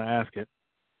they don't want to ask it.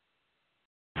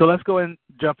 So let's go and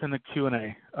jump into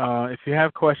Q&A. If you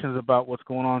have questions about what's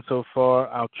going on so far,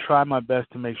 I'll try my best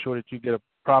to make sure that you get a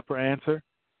proper answer,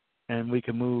 and we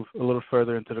can move a little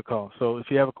further into the call. So if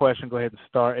you have a question, go ahead and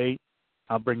star 8.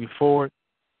 I'll bring you forward.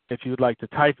 If you would like to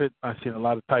type it, I've seen a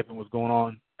lot of typing was going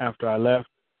on after I left,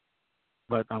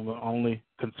 but I'm only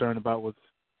concerned about what's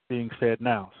being said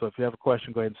now. So if you have a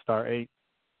question, go ahead and star 8.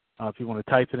 If you want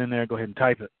to type it in there, go ahead and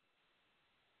type it.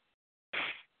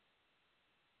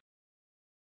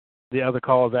 The other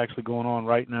call is actually going on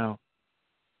right now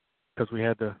because we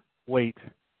had to wait.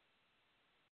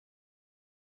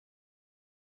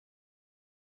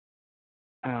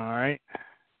 All right.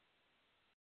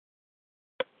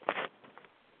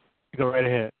 Go right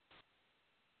ahead.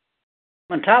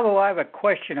 Muntavo, I have a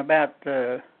question about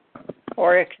the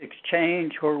RX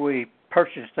exchange where we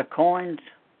purchase the coins.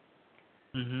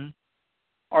 Mm-hmm.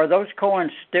 Are those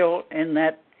coins still in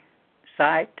that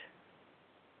site?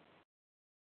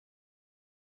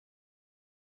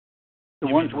 The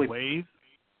you ones mean the Wave?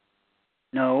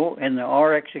 No, in the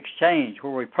RX exchange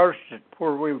where we purchased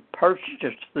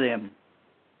them.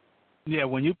 Yeah,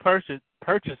 when you purchased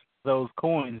those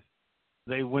coins,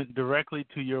 they went directly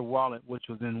to your wallet, which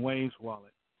was in Wave's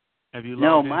wallet. Have you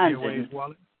logged into your Wave's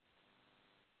wallet?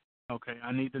 Okay,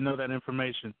 I need to know that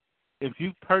information. If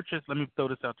you purchase, let me throw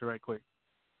this out there right quick.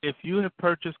 If you have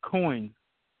purchased coins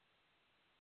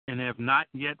and have not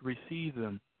yet received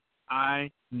them,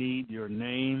 I need your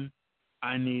name.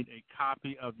 I need a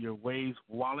copy of your Wave's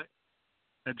wallet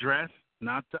address,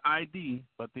 not the ID,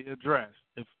 but the address.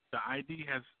 If the ID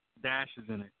has dashes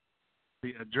in it,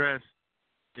 the address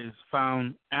is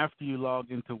found after you log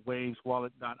into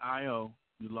waveswallet.io.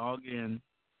 You log in,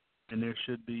 and there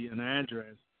should be an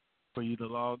address for you to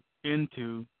log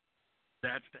into.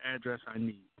 That's the address I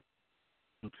need.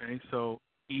 Okay, so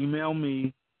email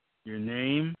me your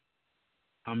name,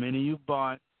 how many you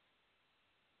bought.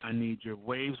 I need your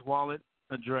Waves wallet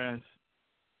address,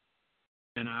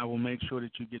 and I will make sure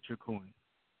that you get your coin.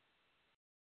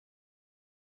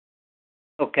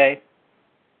 Okay.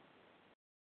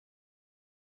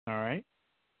 All right.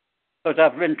 Because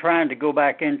I've been trying to go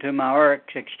back into my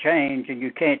RX exchange, and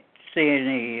you can't see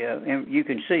any. You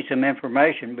can see some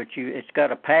information, but it's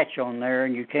got a patch on there,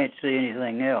 and you can't see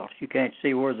anything else. You can't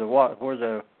see where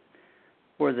the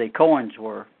coins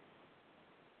were.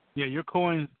 Yeah, your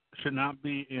coins should not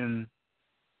be in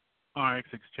RX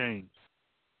exchange.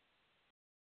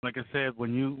 Like I said,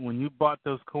 when you bought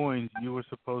those coins, you were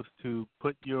supposed to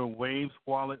put your Waves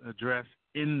wallet address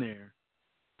in there,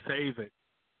 save it.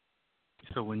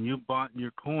 So when you bought your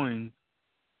coins,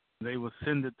 they will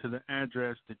send it to the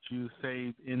address that you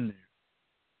saved in there.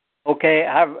 Okay,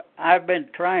 I've been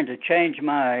trying to change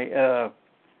my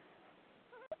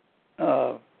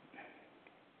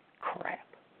crap.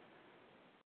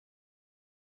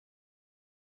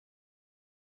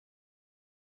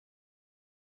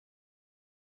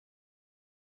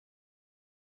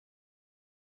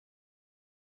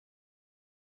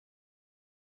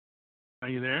 Are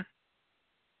you there?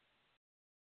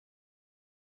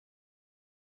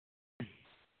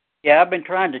 Yeah, I've been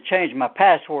trying to change my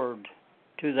password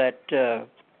to that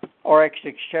RX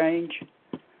exchange,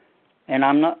 and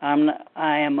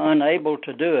I am unable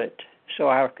to do it. So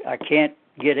I can't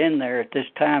get in there at this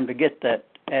time to get that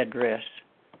address.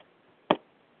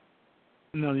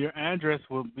 No, your address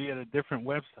will be at a different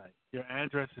website. Your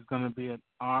address is going to be at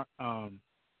our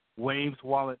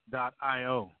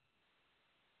waveswallet.io.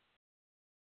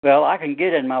 Well, I can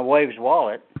get in my Waves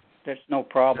wallet. That's no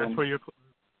problem.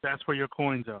 That's where your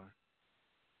coins are,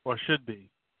 or should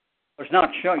be. It's not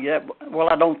showing yet. Well,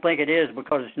 I don't think it is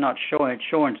because it's not showing. It's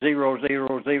showing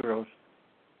 000.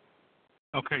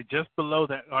 Okay, just below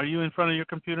that. Are you in front of your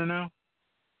computer now?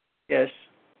 Yes.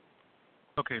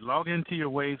 Okay, log into your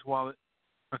Waves wallet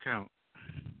account.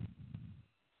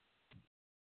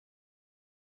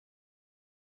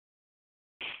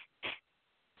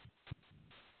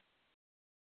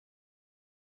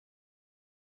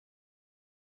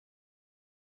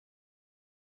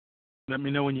 Let me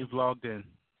know when you've logged in.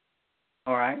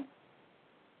 All right.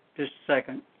 Just a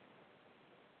second.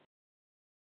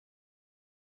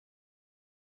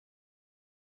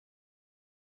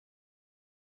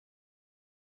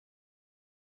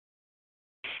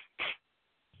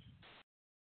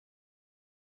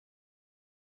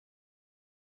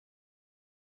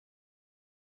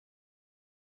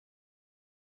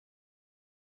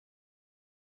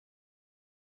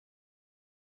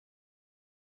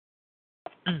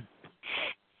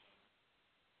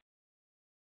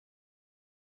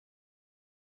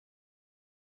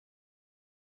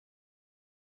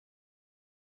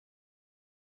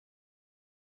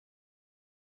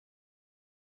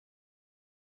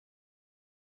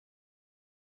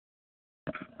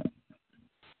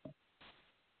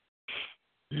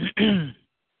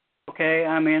 Okay,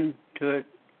 I'm into it,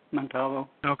 Muntavo.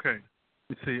 Okay.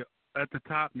 You see, at the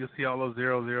top, you'll see all those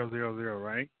 0000,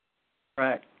 right?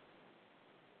 Right.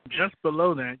 Just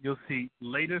below that, you'll see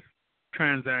latest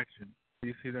transaction. Do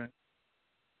you see that?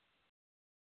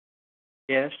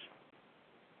 Yes.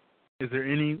 Is there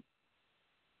anything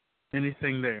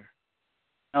there?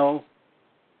 No.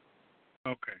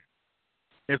 Okay.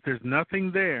 If there's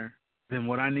nothing there, then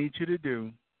what I need you to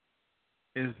do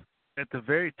is at the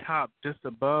very top, just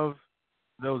above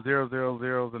those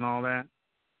 000s and all that,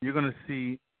 you're going to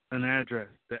see an address,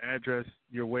 the address,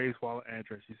 your Waze wallet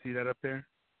address. You see that up there?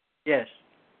 Yes.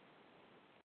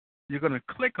 You're going to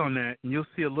click on that, and you'll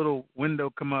see a little window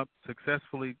come up,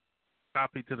 successfully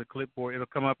copied to the clipboard. It'll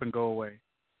come up and go away.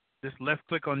 Just left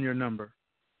click on your number.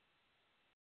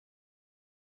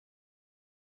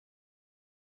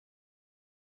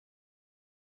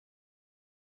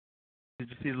 Did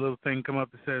you see the little thing come up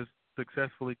that says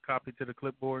successfully copied to the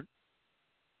clipboard?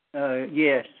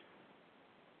 Yes.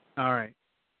 All right.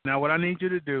 Now what I need you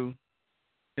to do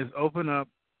is open up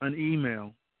an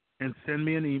email and send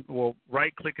me an email. Well,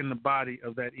 right-click in the body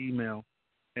of that email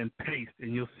and paste,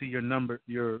 and you'll see your number,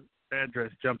 your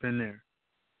address jump in there.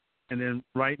 And then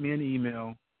write me an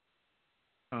email,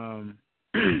 how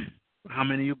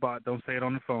many you bought. Don't say it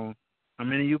on the phone. How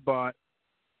many you bought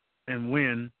and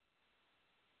when,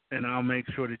 and I'll make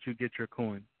sure that you get your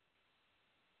coin.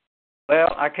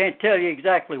 Well, I can't tell you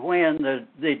exactly when.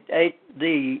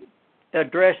 The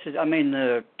addresses, I mean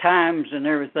the times and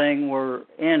everything were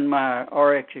in my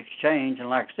RX exchange, and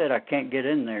like I said, I can't get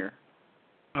in there.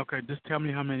 Okay, just tell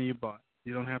me how many you bought.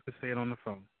 You don't have to say it on the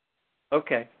phone.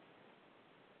 Okay.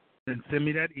 Then send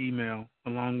me that email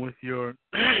along with your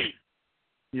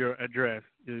your address.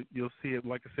 You'll see it,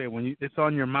 like I said, it's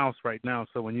on your mouse right now.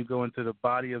 So when you go into the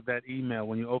body of that email,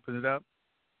 when you open it up,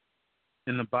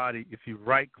 in the body, if you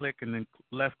right-click and then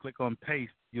left-click on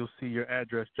paste, you'll see your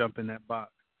address jump in that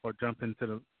box or jump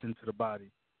into the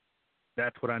body.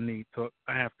 That's what I need. So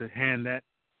I have to hand that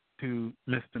to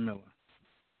Mr. Miller.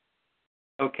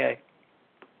 Okay.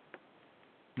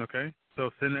 Okay? So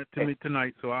send that to me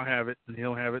tonight so I'll have it, and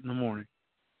he'll have it in the morning.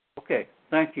 Okay.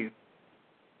 Thank you.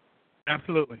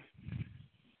 Absolutely.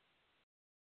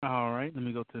 All right. Let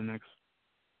me go to the next.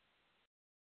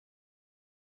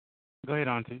 Go ahead,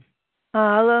 Auntie.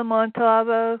 Hello,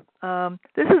 Muntavo.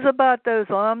 This is about those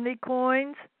Omni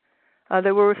coins that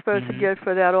we were supposed to get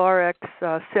for that RX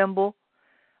symbol.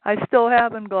 I still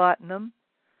haven't gotten them,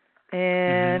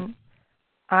 and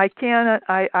I cannot.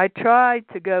 I tried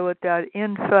to go with that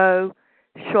info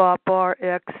shop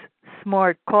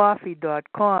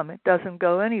rxsmartcoffee.com. It doesn't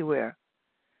go anywhere,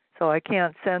 so I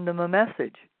can't send them a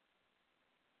message.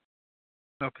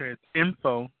 Okay, it's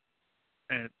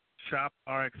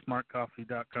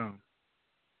info@shoprxsmartcoffee.com.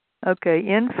 Okay,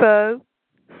 info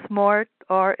smart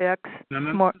rx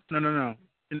smart. No.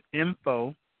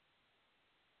 Info,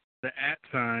 the @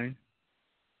 sign.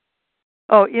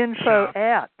 Oh, info shop.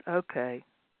 at. Okay.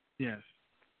 Yes.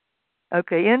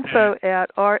 Okay, info at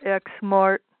rx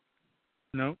smart.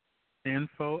 No,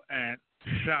 info at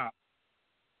shop.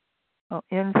 Oh,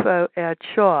 info at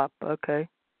shop. Okay.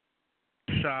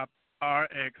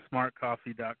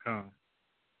 shoprxsmartcoffee.com.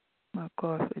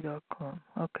 Smartcoffee.com.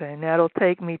 Okay, and that'll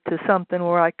take me to something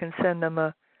where I can send them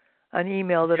an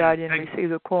email that I didn't receive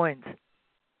the coins.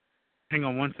 Hang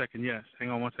on 1 second. Yes. Hang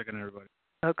on 1 second, everybody.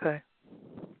 Okay.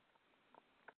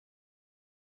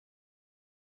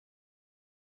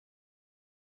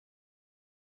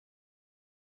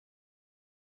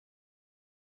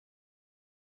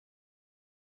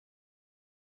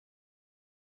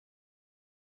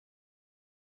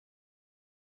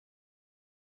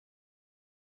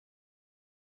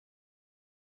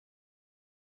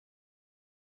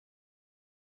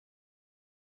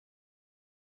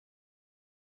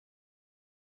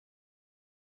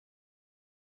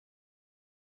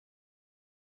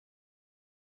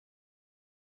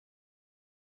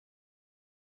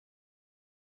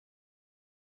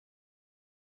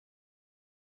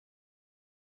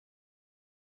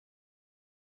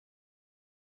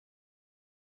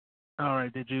 All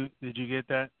right. Did you get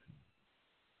that?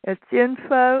 It's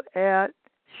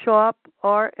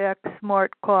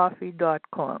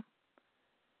info@shoprxsmartcoffee.com.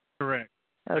 Correct.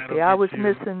 Okay, I was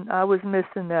missing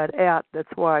that at.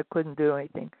 That's why I couldn't do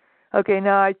anything. Okay,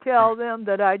 now I tell them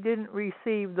that I didn't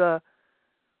receive the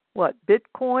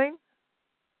Bitcoin?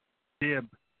 BIB.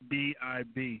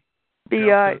 BIB.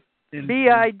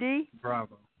 BID?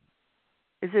 Bravo.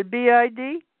 Is it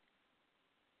BID?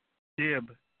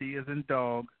 DIB. D as in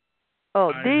dog.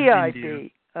 Oh, I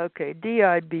DIB. Okay,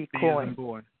 DIB B coin. as in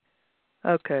boy.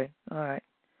 Okay, all right.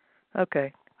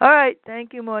 Okay. All right,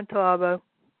 thank you, Muntavo.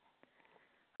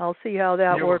 I'll see how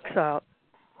that works out.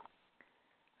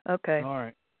 Okay. All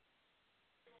right.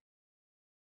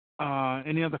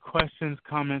 Any other questions,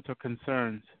 comments, or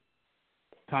concerns?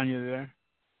 Tanya, there?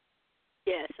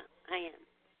 Yes, I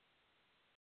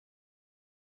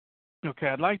am. Okay,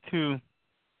 I'd like to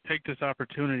take this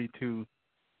opportunity to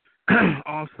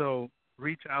also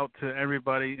reach out to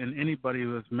everybody and anybody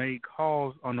who has made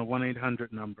calls on the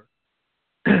 1-800 number.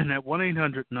 And that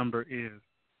 1-800 number is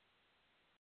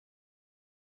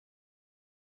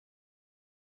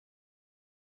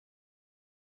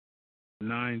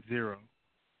 90.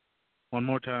 One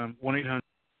more time,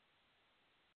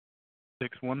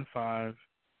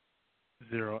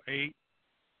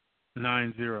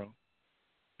 1-800-615-0890.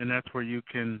 And that's where you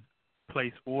can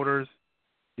place orders.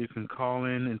 You can call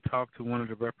in and talk to one of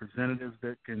the representatives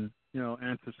that can,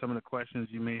 answer some of the questions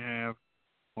you may have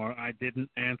or I didn't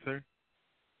answer.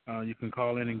 You can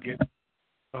call in and get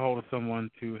a hold of someone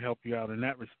to help you out in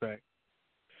that respect.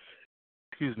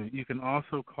 Excuse me. You can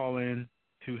also call in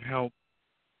to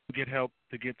get help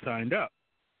to get signed up.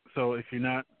 So if you're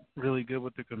not really good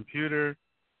with the computer,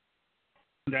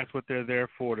 that's what they're there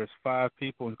for. There's 5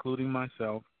 people, including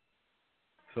myself.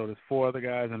 So there's 4 other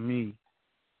guys and me,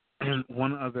 and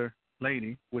one other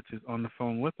lady, which is on the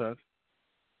phone with us,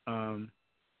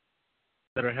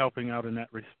 that are helping out in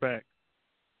that respect.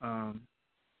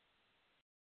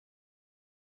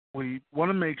 We want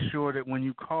to make sure that when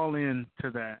you call in to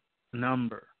that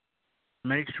number,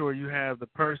 make sure you have the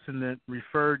person that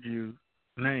referred you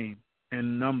name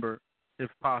and number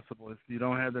if possible. If you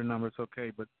don't have their number, it's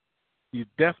okay, but you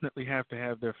definitely have to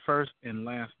have their first and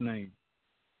last name.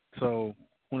 So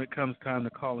when it comes time to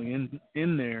calling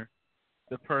in there,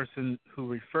 the person who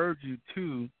referred you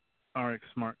to RX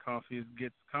Smart Coffee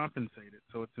gets compensated.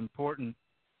 So it's important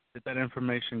that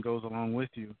information goes along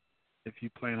with you if you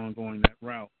plan on going that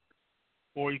route.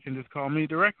 Or you can just call me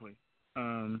directly.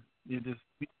 You're just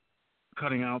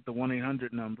cutting out the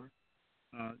 1-800 number.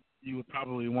 You would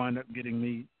probably wind up getting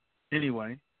me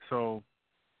anyway. So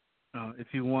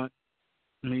if you want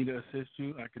me to assist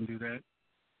you, I can do that.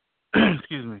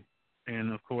 Excuse me.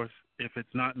 And, of course, if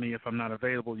it's not me, if I'm not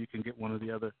available, you can get one of the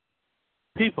other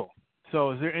people.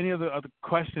 So is there any other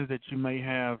questions that you may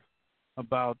have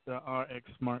about the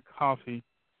RX Smart Coffee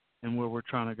and where we're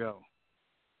trying to go?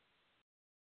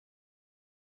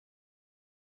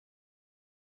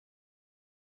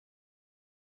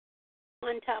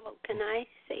 Muntavo, can I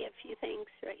say a few things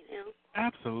right now?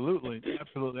 Absolutely.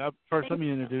 First, let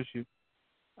me introduce you.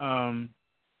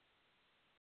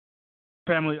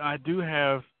 Family, I do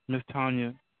have Miss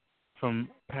Tanya from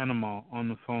Panama on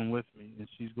the phone with me, and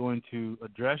she's going to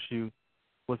address you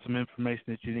with some information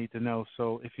that you need to know.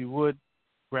 So if you would,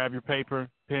 grab your paper,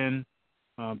 pen,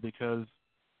 because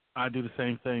I do the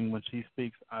same thing. When she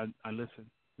speaks, I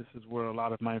listen. This is where a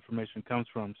lot of my information comes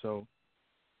from. So,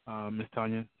 Ms.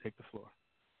 Tanya, take the floor.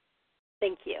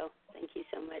 Thank you. Thank you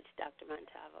so much, Dr.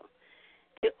 Muntavo.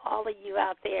 To all of you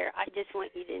out there, I just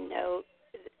want you to know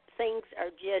things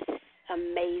are just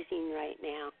amazing right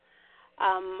now.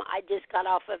 I just got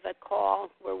off of a call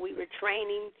where we were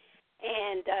training,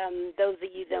 and those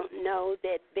of you don't know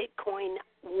that Bitcoin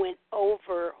went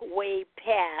over way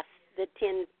past the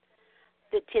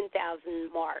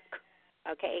 10,000 mark.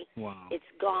 Okay, wow.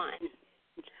 It's gone.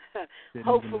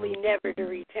 Hopefully, never to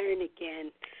return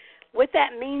again. What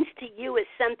that means to you is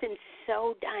something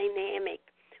so dynamic.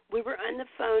 We were on the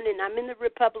phone, and I'm in the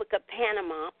Republic of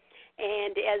Panama,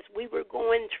 and as we were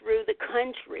going through the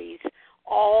countries,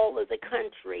 all of the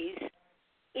countries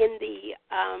in the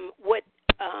what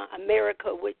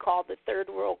America would call the third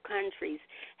world countries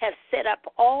have set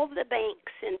up. All the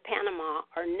banks in Panama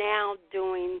are now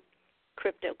doing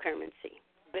cryptocurrency,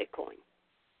 Bitcoin.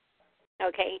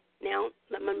 Okay, now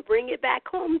I'm going to bring it back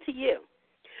home to you.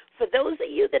 For those of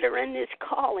you that are in this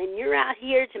call and you're out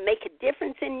here to make a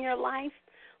difference in your life,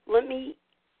 let me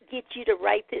get you to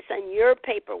write this on your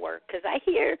paperwork, because I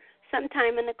hear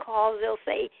sometime in the calls they'll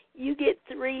say, you get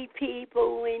 3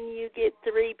 people and you get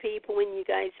 3 people, and you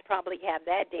guys probably have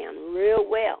that down real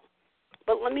well.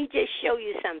 But let me just show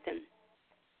you something.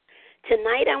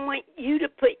 Tonight I want you to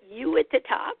put you at the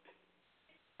top,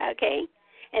 okay?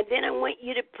 And then I want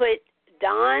you to put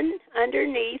Don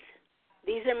underneath.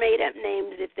 These are made-up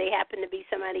names. If they happen to be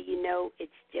somebody you know,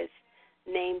 it's just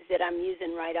names that I'm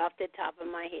using right off the top of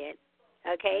my head,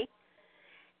 okay?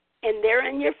 And they're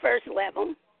on your first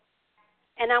level.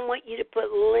 And I want you to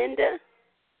put Linda,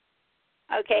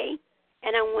 okay?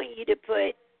 And I want you to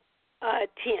put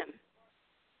Tim,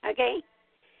 okay?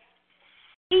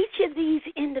 Each of these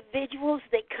individuals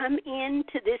that come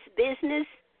into this business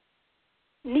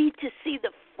need to see the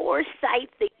foresight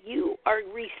that you are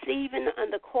receiving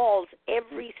on the calls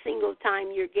every single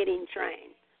time you're getting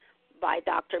trained by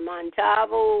Dr.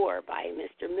 Muntavo or by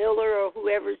Mr. Miller or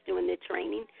whoever's doing the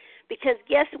training. Because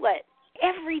guess what?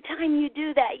 Every time you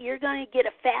do that, you're going to get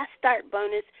a fast start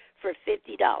bonus for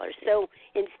 $50. So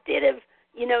instead of,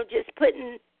 just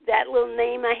putting that little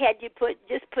name I had you put,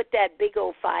 just put that big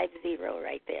old 50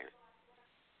 right there.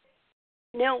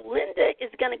 Now, Linda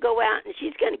is going to go out and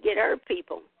she's going to get her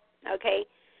people, okay?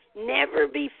 Never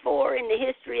before in the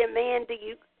history of man do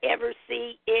you ever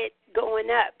see it going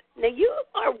up. Now, you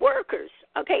are workers,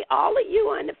 okay? All of you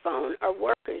on the phone are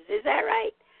workers. Is that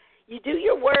right? You do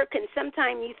your work, and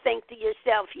sometimes you think to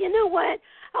yourself, you know what?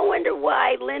 I wonder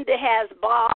why Linda has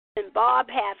Bob and Bob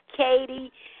has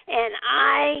Katie, and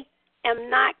I am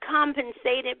not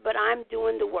compensated, but I'm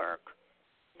doing the work.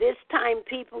 This time,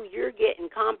 people, you're getting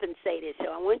compensated.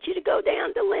 So I want you to go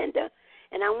down to Linda,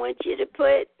 and I want you to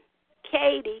put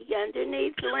Katie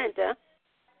underneath Linda,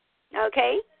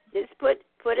 okay? Just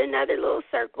put another little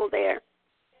circle there.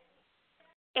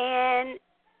 And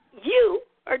you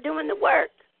are doing the work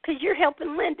because you're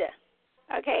helping Linda,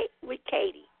 okay, with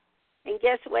Katie. And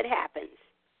guess what happens?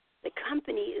 The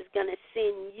company is going to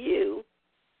send you,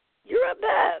 you're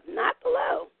above, not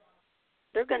below.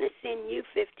 They're going to send you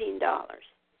 $15.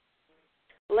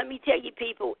 Let me tell you,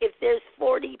 people, if there's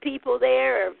 40 people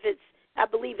there, or if it's, I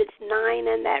believe it's 9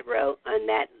 on that row, on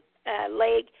that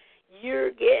leg,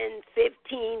 you're getting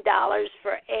 $15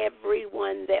 for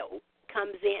everyone that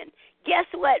comes in. Guess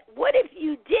what? What if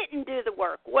you didn't do the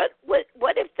work? What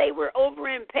if they were over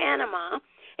in Panama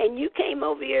and you came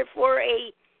over here for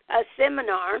a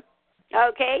seminar,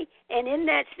 okay? And in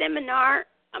that seminar,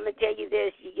 I'm going to tell you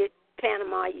this, you get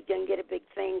Panama, you're going to get a big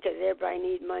thing because everybody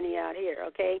needs money out here,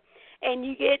 okay? And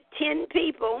you get 10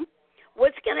 people.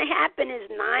 What's going to happen is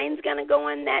 9's going to go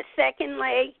in that second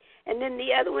leg, and then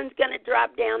the other one's going to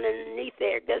drop down underneath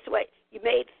there. Guess what? You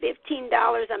made $15.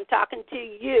 I'm talking to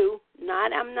you.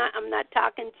 I'm not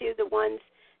talking to the ones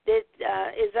that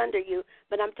is under you,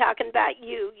 but I'm talking about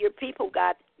you. Your people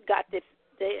got the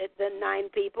 9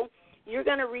 people. You're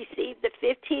going to receive the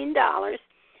 $15,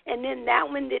 and then that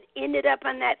one that ended up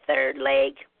on that third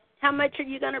leg, how much are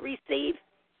you going to receive?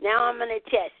 Now I'm going to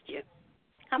test you.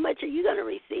 How much are you going to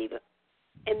receive?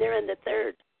 And they're in the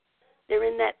third. They're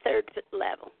in that third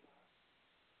level.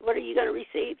 What are you going to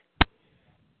receive?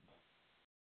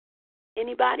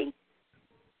 Anybody?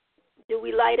 Do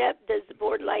we light up? Does the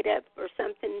board light up or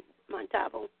something,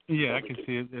 Muntavo? Yeah, I can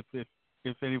see it.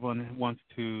 If anyone wants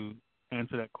to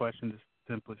answer that question, just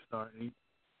simply start. And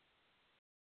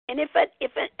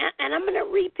and I'm going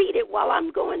to repeat it while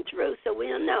I'm going through so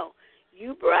we'll know.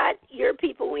 You brought your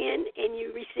people in and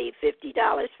you received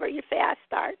 $50 for your fast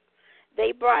start.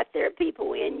 They brought their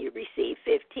people in, you received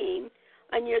 $15.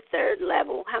 On your third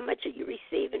level, how much are you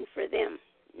receiving for them?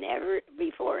 Never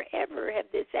before ever have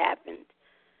this happened.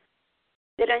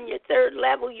 That on your third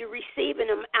level, you're receiving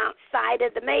them outside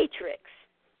of the matrix.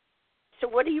 So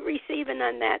what are you receiving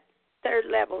on that third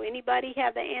level? Anybody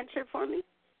have the answer for me?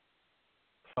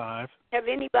 5. Have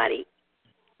anybody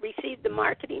received the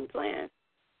marketing plan?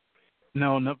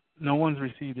 No one's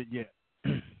received it yet.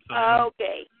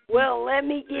 Okay. Well, let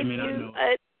me give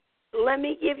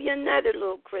you another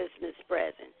little Christmas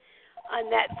present. On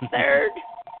that third,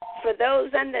 for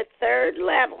those on the third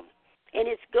level, and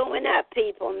it's going up,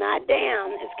 people, not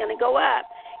down. It's going to go up.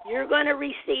 You're going to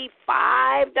receive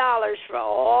 $5 for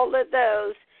all of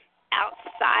those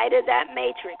outside of that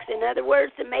matrix. In other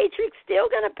words, the matrix still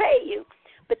going to pay you,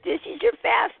 but this is your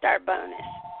fast start bonus.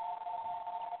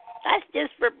 That's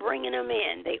just for bringing them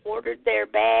in. They ordered their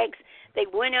bags. They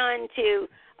went on to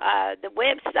the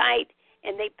website,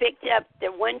 and they picked up the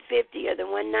 $150 or the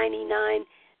 $199.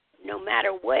 No matter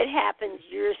what happens,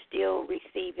 you're still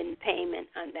receiving payment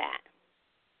on that.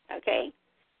 Okay?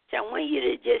 So I want you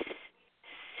to just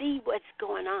see what's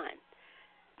going on.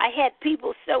 I had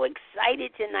people so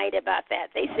excited tonight about that.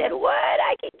 They said, "What?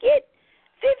 I can get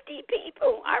 50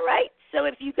 people." All right. So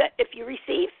if you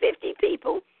receive 50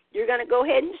 people, you're going to go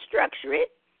ahead and structure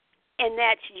it, and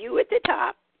that's you at the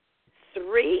top,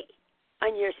 3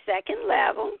 on your second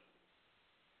level,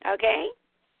 okay?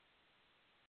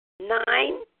 9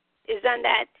 is on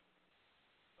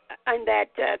that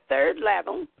third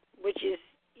level, which is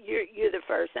you're the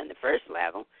first on the first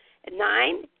level. 9,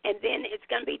 and then it's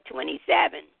going to be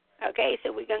 27. Okay,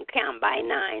 so we're going to count by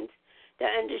 9s to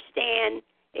understand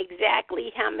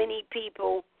exactly how many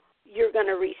people you're going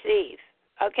to receive,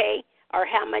 okay, or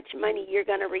how much money you're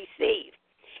going to receive.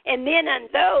 And then on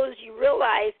those, you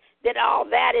realize that all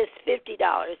that is $50.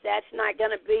 That's not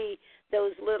going to be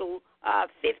those little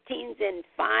 15s and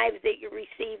 5s that you're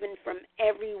receiving from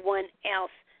everyone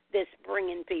else that's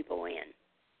bringing people in.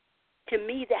 To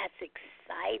me, that's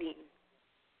exciting.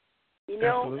 You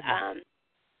know,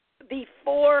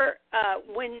 before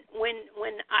when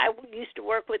I used to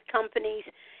work with companies,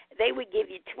 they would give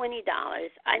you $20.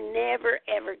 I never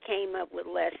ever came up with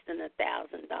less than $1,000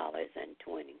 and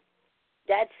 20.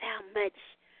 That's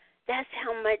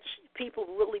how much people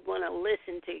really want to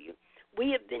listen to you.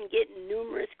 We have been getting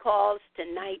numerous calls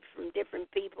tonight from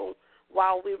different people.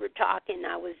 While we were talking,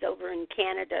 I was over in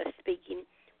Canada speaking.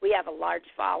 We have a large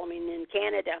following in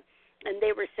Canada, and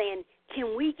they were saying,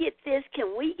 can we get this,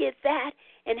 can we get that,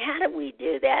 and how do we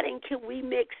do that, and can we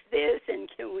mix this, and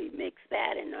can we mix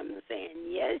that? And I'm saying,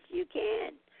 yes, you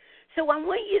can. So I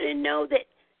want you to know that,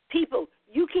 people,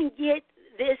 you can get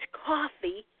this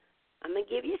coffee. I'm going to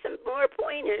give you some more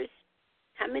pointers.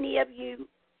 How many of you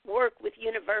work with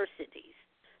universities?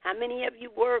 How many of you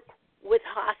work with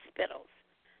hospitals?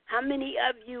 How many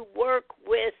of you work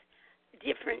with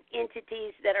different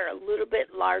entities that are a little bit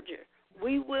larger?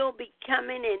 We will be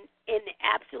coming and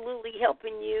absolutely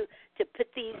helping you to put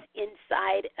these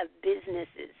inside of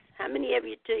businesses. How many of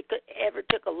you ever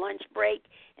took a lunch break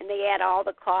and they had all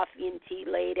the coffee and tea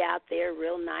laid out there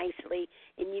real nicely,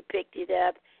 and you picked it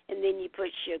up and then you put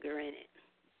sugar in it?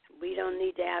 We don't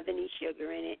need to have any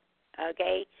sugar in it,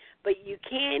 okay? But you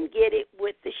can get it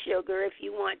with the sugar if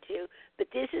you want to. But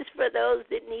this is for those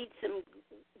that need some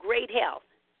great health,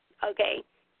 okay?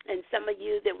 And some of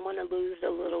you that want to lose a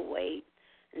little weight,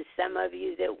 and some of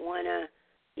you that want to,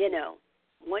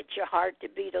 want your heart to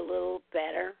beat a little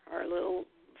better or a little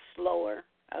slower,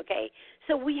 okay?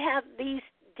 So we have these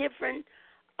different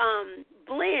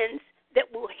blends that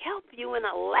will help you and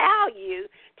allow you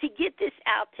to get this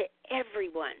out to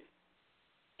everyone.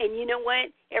 And you know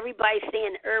what? Everybody's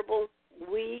saying herbal.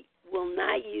 We will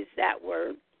not use that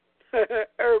word,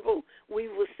 herbal. We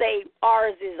will say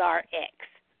ours is RX,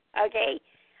 okay?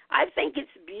 I think it's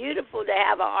beautiful to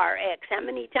have a RX. How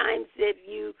many times have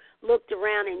you looked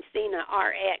around and seen an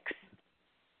RX?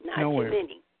 Not Nowhere. Too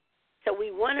many. So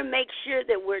we want to make sure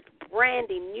that we're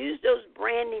branding. Use those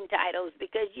branding titles,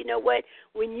 because you know what?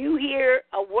 When you hear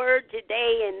a word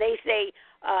today and they say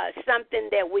something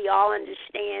that we all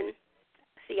understand,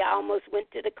 see, I almost went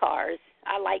to the cars.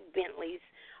 I like Bentleys,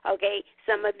 okay?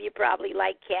 Some of you probably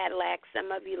like Cadillacs.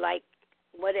 Some of you like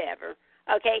whatever,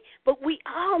 okay? But we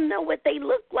all know what they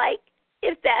look like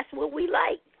if that's what we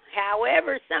like.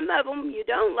 However, some of them you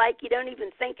don't like, you don't even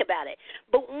think about it.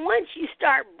 But once you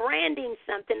start branding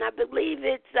something, I believe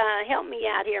it's, help me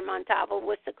out here, Muntavo,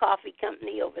 what's the coffee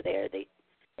company over there that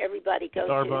everybody goes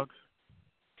Starbucks.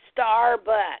 to?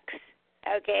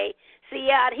 Starbucks, okay? See,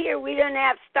 out here we don't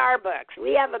have Starbucks.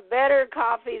 We have a better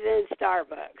coffee than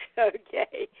Starbucks,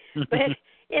 okay? But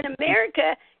in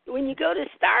America, when you go to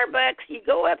Starbucks, you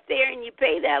go up there and you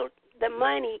pay the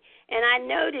money, and I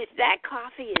noticed that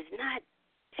coffee is not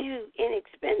too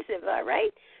inexpensive, all right?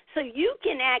 So you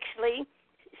can actually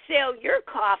sell your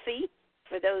coffee,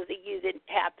 for those of you that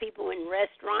have people in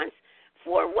restaurants,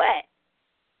 for what?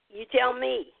 You tell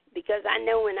me, because I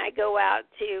know when I go out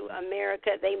to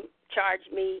America, they charge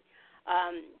me,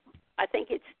 I think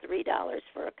it's $3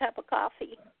 for a cup of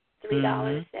coffee.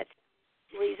 $3, That's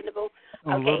reasonable.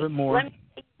 A little bit more. Let me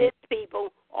say this,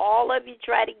 people. All of you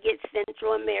try to get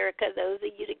Central America, those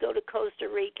of you to go to Costa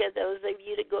Rica, those of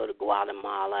you to go to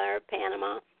Guatemala or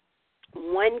Panama,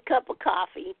 1 cup of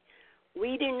coffee.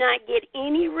 We do not get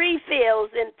any refills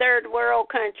in third world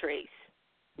countries.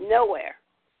 Nowhere.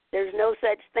 There's no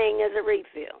such thing as a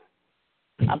refill.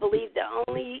 I believe the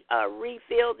only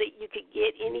refill that you could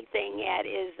get anything at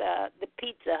is the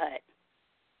Pizza Hut.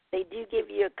 They do give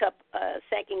you a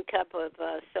second cup of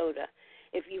soda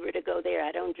if you were to go there.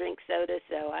 I don't drink soda,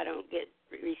 so I don't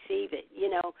receive it,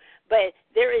 But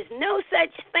there is no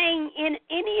such thing in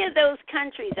any of those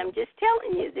countries. I'm just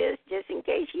telling you this just in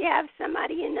case you have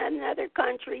somebody in another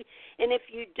country. And if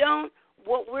you don't,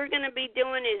 what we're going to be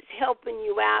doing is helping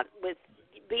you out with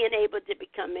being able to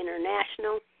become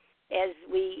international. As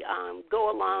we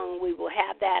go along, we will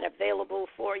have that available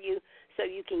for you so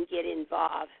you can get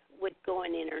involved with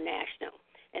going international.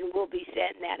 and we'll be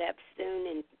setting that up soon.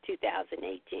 In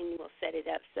 2018, we'll set it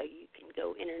up so you can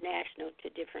go international to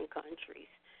different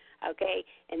countries, okay?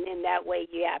 And then that way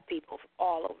you have people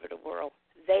all over the world.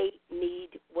 They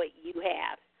need what you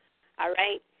have, all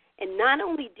right? And not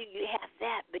only do you have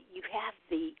that, but you have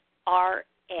the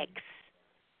RX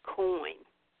coin,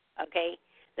 okay?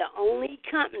 The only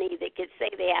company that could say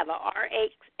they have a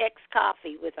RX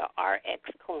coffee with a RX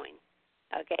coin,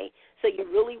 okay? So you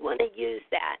really want to use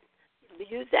that.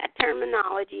 Use that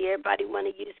terminology. Everybody want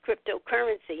to use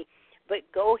cryptocurrency, but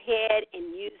go ahead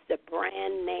and use the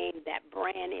brand name. That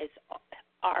brand is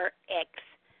RX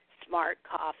Smart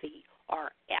Coffee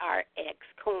or RX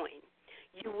Coin.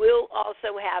 You will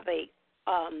also have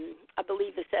I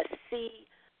believe it's a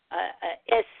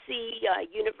SC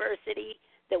university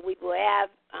that we will have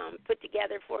put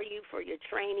together for you for your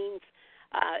trainings.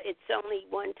 It's only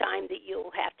one time that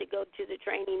you'll have to go to the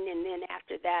training, and then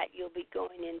after that you'll be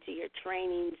going into your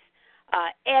trainings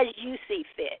as you see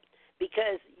fit,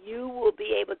 because you will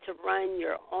be able to run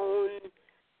your own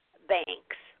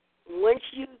banks. Once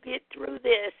you get through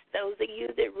this, those of you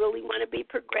that really want to be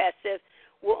progressive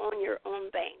will own your own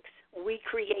banks. We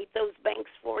create those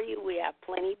banks for you. We have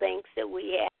plenty of banks that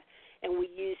we have, and we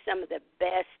use some of the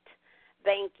best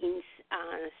banking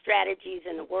strategies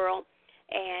in the world.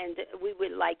 And we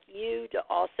would like you to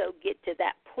also get to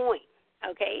that point,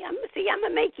 okay? I'm going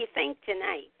to make you think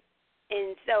tonight.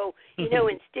 And so,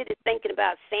 instead of thinking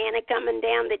about Santa coming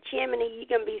down the chimney, you're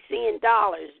going to be seeing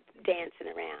dollars dancing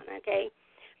around, okay?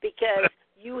 Because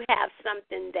you have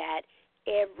something that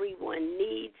everyone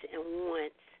needs and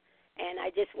wants. And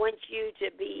I just want you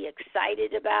to be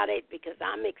excited about it, because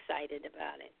I'm excited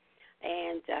about it.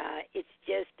 And it's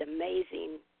just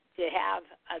amazing to have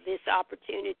this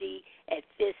opportunity at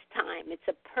this time. It's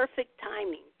a perfect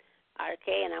timing,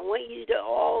 okay? And I want you to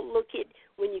all look at,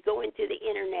 when you go into the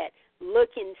Internet,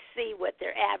 look and see what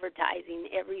they're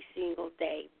advertising every single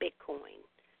day: Bitcoin,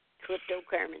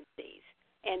 cryptocurrencies.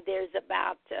 And there's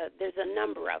a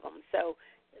number of them. So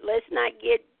let's not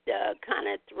get kind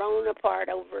of thrown apart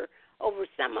over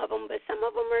some of them, but some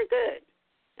of them are good.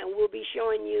 And we'll be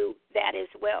showing you that as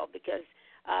well, because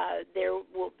there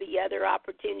will be other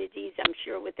opportunities, I'm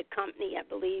sure, with the company. I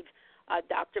believe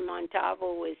Dr.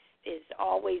 Muntavo is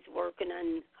always working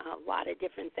on a lot of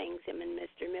different things, him and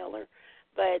Mr. Miller.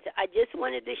 But I just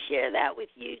wanted to share that with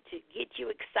you to get you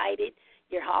excited.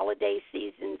 Your holiday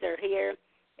seasons are here.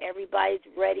 Everybody's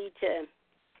ready to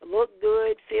look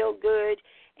good, feel good,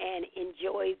 and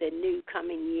enjoy the new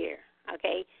coming year,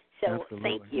 okay? So Absolutely.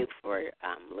 Thank you for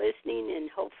listening, and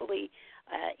hopefully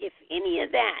if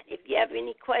you have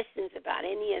any questions about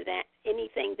any of that,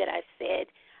 anything that I said,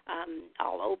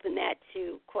 I'll open that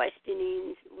to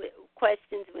questions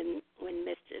when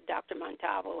Dr.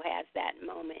 Muntavo has that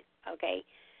moment, okay?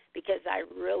 Because I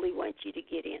really want you to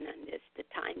get in on this. The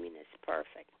timing is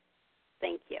perfect.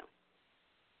 Thank you.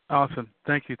 Awesome.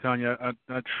 Thank you, Tanya.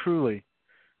 I truly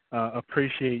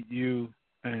appreciate you.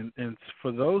 And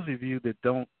for those of you that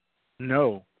don't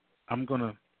know, I'm going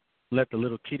to let the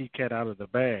little kitty cat out of the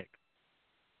bag.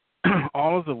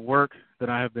 All of the work that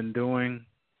I have been doing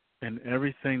and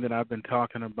everything that I've been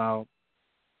talking about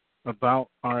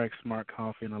RX Smart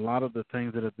Coffee, and a lot of the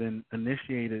things that have been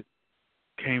initiated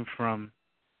came from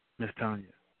Miss Tanya.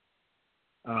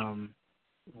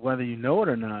 Whether you know it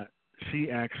or not, she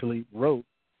actually wrote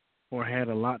or had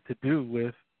a lot to do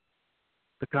with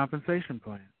the compensation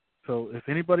plan. So if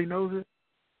anybody knows it,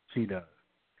 she does.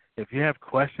 If you have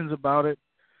questions about it,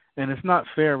 and it's not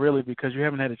fair really because you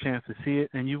haven't had a chance to see it,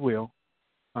 and you will.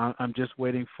 I'm just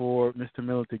waiting for Mr.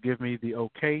 Miller to give me the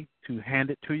okay to hand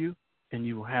it to you, and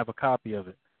you will have a copy of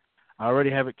it. I already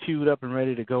have it queued up and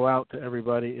ready to go out to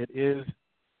everybody. It is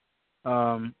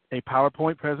a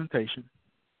PowerPoint presentation,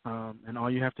 and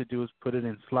all you have to do is put it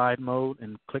in slide mode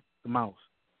and click the mouse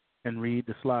and read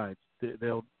the slides.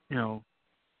 They'll,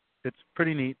 it's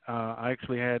pretty neat. I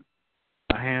actually had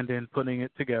a hand in putting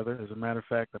it together. As a matter of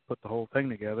fact, I put the whole thing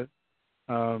together.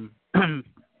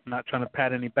 Not trying to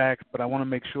pat any backs, but I want to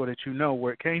make sure that you know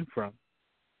where it came from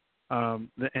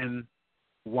and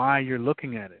why you're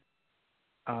looking at it.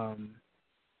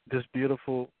 This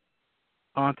beautiful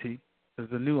auntie is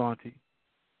the new auntie,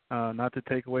 not to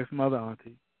take away from other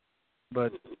auntie,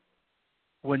 but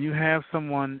when you have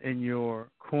someone in your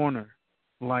corner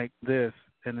like this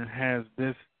and it has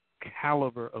this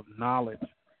caliber of knowledge,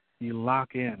 you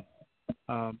lock in.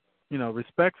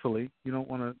 Respectfully, you don't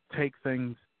want to take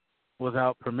things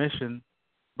without permission,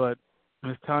 but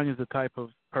Ms. Tanya's the type of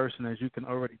person, as you can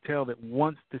already tell, that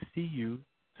wants to see you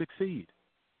succeed.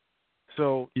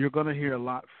 So you're going to hear a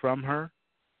lot from her.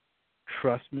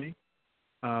 Trust me.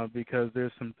 because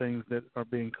there's some things that are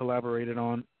being collaborated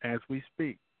on as we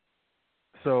speak.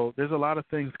 So there's a lot of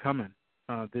things coming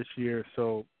this year.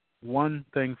 So one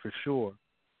thing for sure,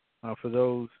 for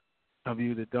those of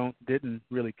you that didn't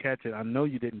really catch it, I know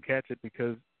you didn't catch it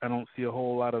because I don't see a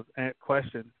whole lot of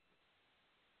questions.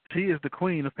 She is the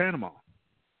queen of Panama.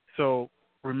 So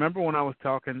remember when I was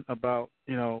talking about,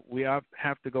 we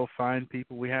have to go find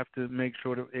people. We have to make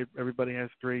sure that everybody has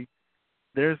 3.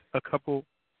 There's a couple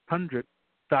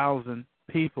 100,000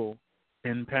 people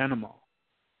in Panama.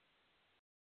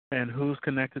 And who's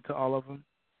connected to all of them?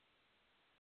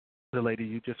 The lady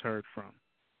you just heard from.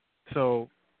 So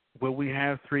will we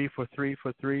have 3 for 3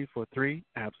 for 3 for 3?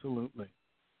 Absolutely.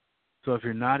 So if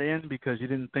you're not in because you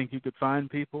didn't think you could find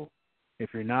people,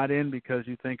 if you're not in because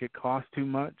you think it costs too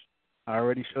much, I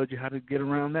already showed you how to get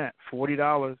around that.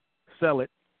 $40, sell it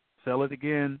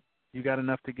again, you got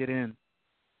enough to get in.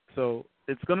 So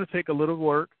it's going to take a little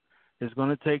work. It's going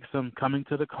to take some coming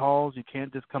to the calls. You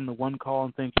can't just come to one call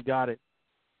and think you got it.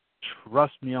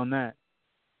 Trust me on that.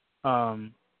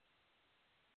 And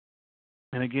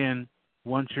again,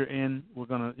 once you're in, we're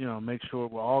going to, make sure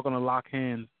we're all going to lock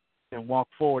hands and walk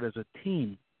forward as a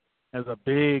team, as a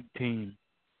big team,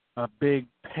 a big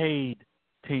paid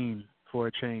team for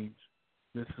a change.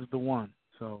 This is the one.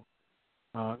 So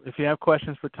if you have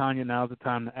questions for Tanya, now's the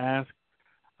time to ask.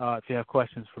 If you have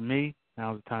questions for me,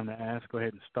 now's the time to ask. Go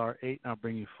ahead and star 8, and I'll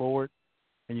bring you forward,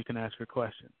 and you can ask your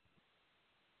question.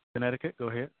 Connecticut, go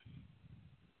ahead.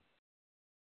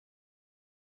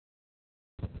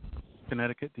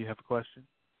 Connecticut, do you have a question?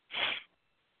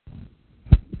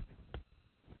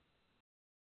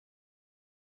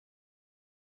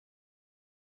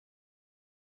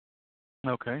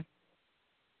 Okay.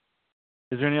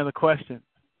 Is there any other question?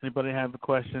 Anybody have a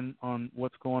question on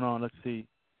what's going on? Let's see.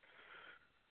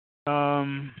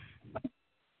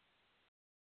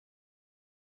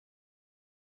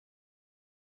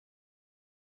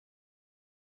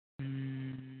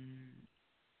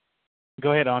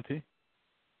 Go ahead, Auntie.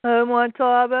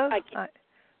 Muntavo,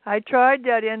 I tried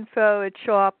that info at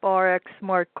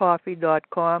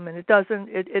shoprxsmartcoffee.com, and it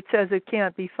says it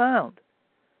can't be found.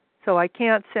 So I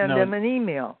can't send them an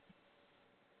email.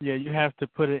 Yeah, you have to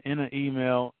put it in an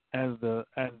email as the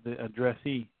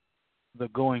addressee, the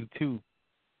going to,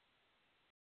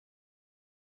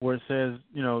 where it says,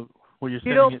 where you're sending it to.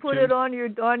 You don't put it on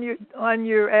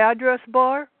your address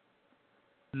bar?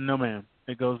 No, ma'am.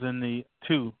 It goes in the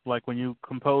to, like when you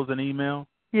compose an email.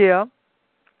 Yeah.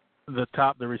 The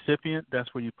top, the recipient,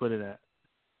 that's where you put it at.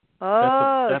 So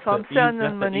I'm sending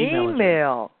them an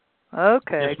email.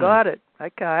 Okay, yes, got it.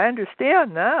 Okay, I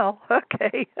understand now.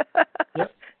 Okay.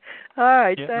 Yep. All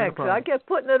right, yep, thanks. No I kept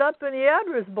putting it up in the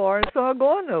address bar and it's not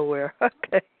going nowhere.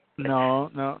 Okay. No.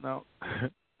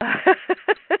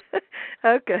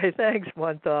 Okay, thanks,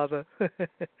 Muntavo.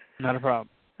 Not a problem.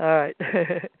 All right.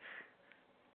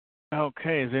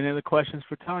 Okay, is there any other questions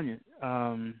for Tanya?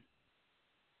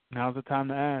 Now's the time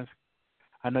to ask.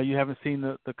 I know you haven't seen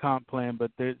the comp plan,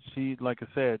 but she, like I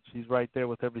said, she's right there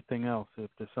with everything else. If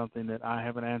there's something that I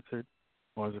haven't answered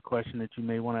or there's a question that you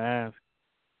may want to ask,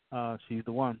 she's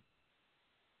the one.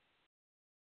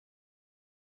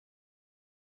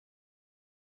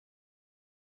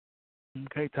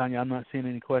 Okay, Tanya, I'm not seeing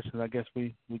any questions. I guess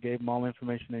we gave them all the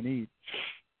information they need.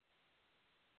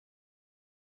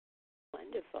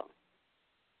 Wonderful.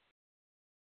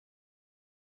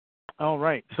 All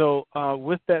right. So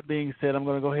with that being said, I'm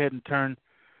going to go ahead and turn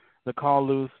the call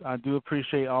loose. I do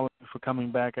appreciate all of you for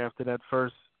coming back after that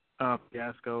first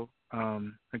fiasco.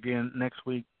 Again,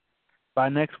 by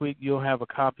next week, you'll have a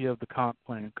copy of the comp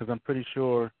plan because I'm pretty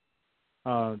sure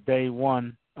day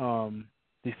 1,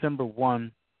 December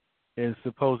 1, is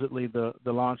supposedly the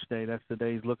launch day. That's the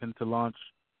day he's looking to launch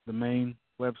the main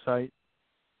website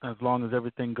as long as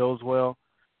everything goes well.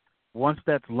 Once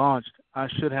that's launched, I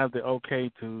should have the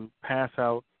okay to pass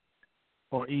out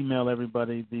or email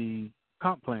everybody the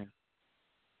comp plan.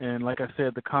 And like I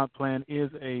said, the comp plan is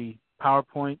a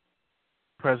PowerPoint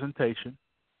presentation.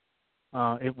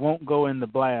 It won't go in the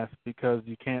blast because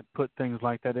you can't put things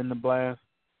like that in the blast.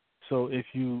 So if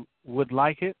you would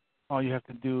like it, all you have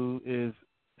to do is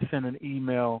send an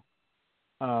email.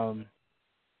 Let's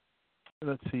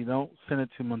see, don't send it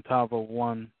to Muntavo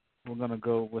 1. We're going to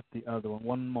go with the other one.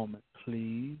 One moment,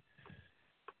 please.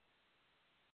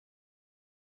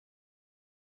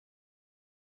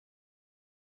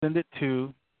 Send it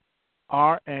to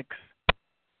RX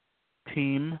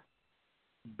Team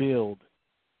Build.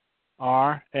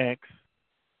 RX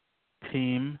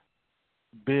Team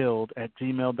Build at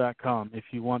gmail.com if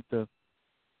you want the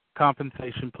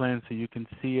compensation plan so you can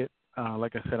see it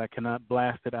like I said, I cannot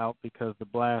blast it out because the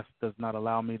blast does not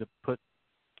allow me to put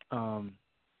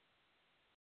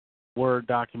Word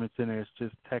documents in there. It's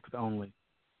just text only.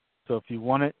 So if you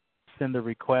want it, send a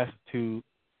request to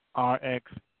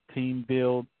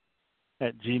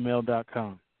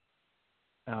rxteambuild@gmail.com,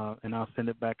 and I'll send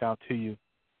it back out to you.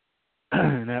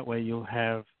 And that way you'll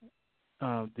have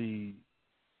the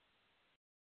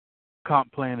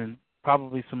comp plan and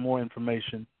probably some more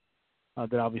information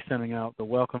that I'll be sending out, the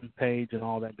welcome page and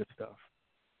all that good stuff.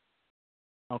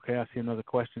 Okay, I see another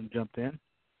question jumped in.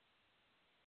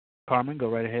 Carmen, go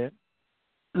right ahead.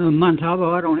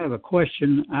 Muntavo, I don't have a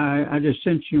question. I just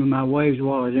sent you my Waves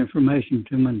Wallet information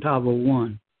to Muntavo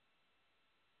 1.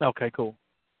 Okay, cool.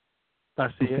 I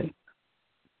see it.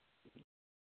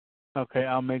 Okay,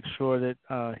 I'll make sure that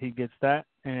he gets that,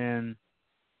 and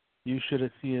you should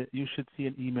see it. You should see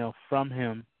an email from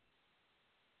him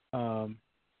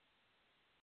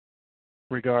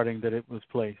regarding that it was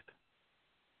placed.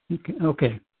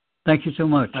 Okay. Thank you so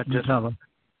much, Muntavo.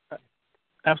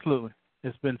 Absolutely.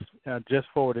 It's been just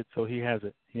forwarded, so he has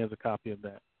it. He has a copy of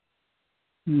that.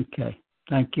 Okay.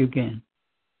 Thank you again.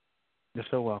 You're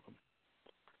so welcome.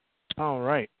 All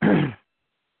right. Is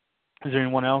there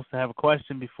anyone else that have a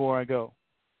question before I go?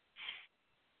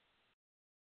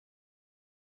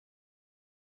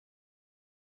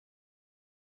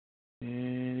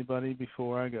 Anybody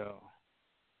before I go?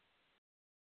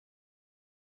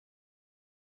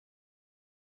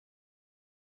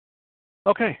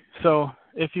 Okay, so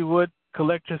if you would,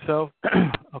 collect yourself.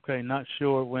 Okay, not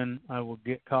sure when I will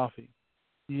get coffee.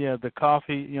 Yeah, the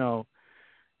coffee,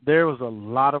 there was a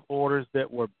lot of orders that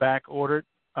were back ordered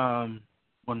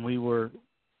when we were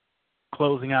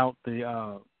closing out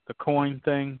the coin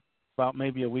thing about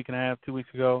maybe a week and a half, 2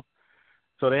 weeks ago.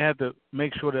 So they had to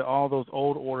make sure that all those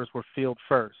old orders were filled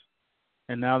first.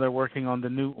 And now they're working on the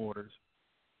new orders.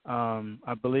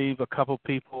 I believe a couple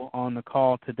people on the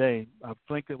call today, I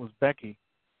think it was Becky,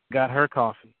 got her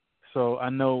coffee. So I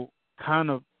know kind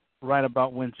of right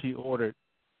about when she ordered,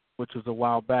 which was a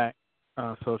while back.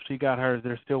 So if she got hers,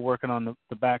 they're still working on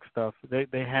the back stuff.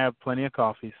 They have plenty of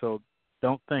coffee, so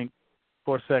don't think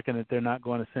for a second that they're not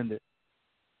going to send it.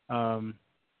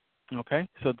 Okay,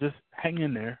 so just hang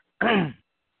in there.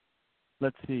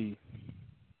 Let's see.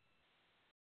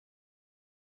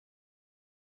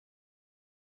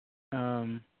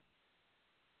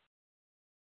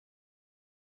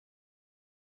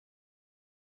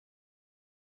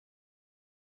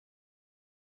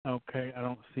 Okay, I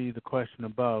don't see the question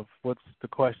above. What's the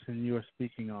question you are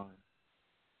speaking on?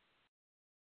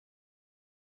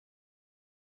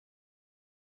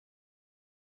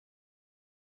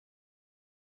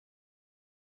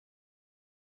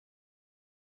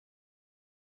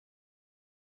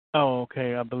 Oh,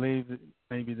 okay. I believe that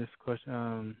maybe this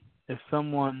question, if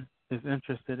someone is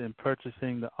interested in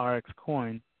purchasing the RX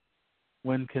coin,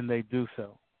 when can they do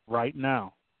so? Right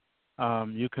now.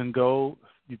 You can go,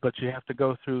 but you have to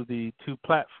go through the two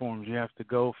platforms. You have to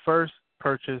go first,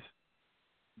 purchase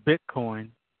Bitcoin,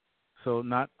 so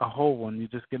not a whole one. You're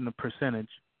just getting a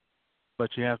percentage,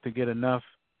 but you have to get enough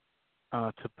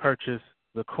to purchase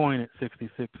the coin at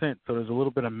 66 cents. So there's a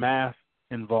little bit of math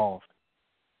involved.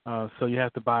 So you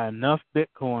have to buy enough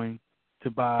Bitcoin to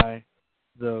buy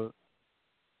the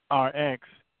RX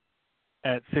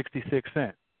at 66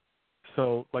 cents.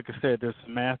 So, like I said, there's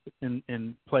some math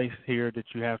in place here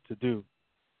that you have to do.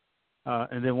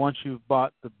 And then once you've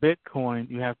bought the Bitcoin,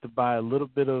 you have to buy a little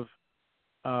bit of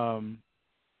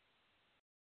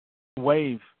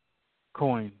Wave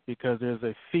coin because there's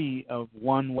a fee of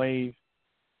 1 Wave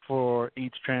for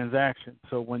each transaction.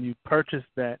 So when you purchase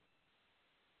that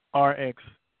RX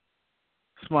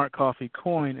Smart Coffee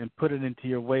coin and put it into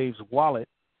your Waves wallet,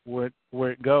 where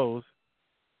it goes,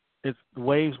 it's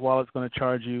Waves wallet's going to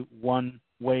charge you 1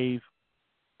 Wave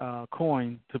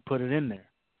coin to put it in there.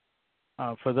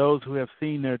 For those who have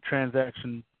seen their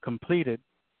transaction completed,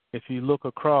 if you look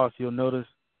across, you'll notice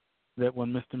that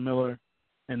when Mr. Miller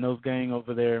and those gang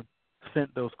over there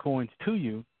sent those coins to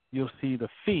you, you'll see the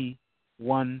fee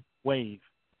 1 Wave.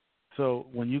 So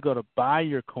when you go to buy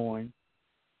your coin,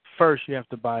 first you have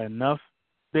to buy enough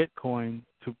Bitcoin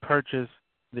to purchase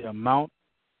the amount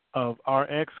of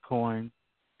RX coin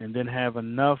and then have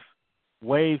enough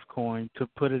Wave coin to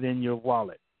put it in your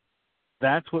wallet.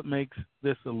 That's what makes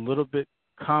this a little bit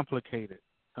complicated.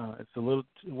 It's a little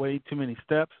way too many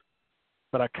steps,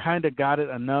 but I kind of got it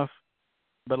enough.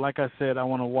 But like I said, I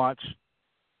want to watch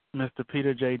Mr.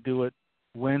 Peter J. do it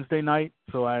Wednesday night,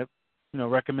 so I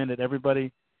recommend that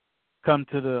everybody come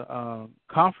to the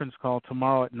conference call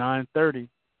tomorrow at 9:30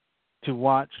 to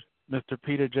watch Mr.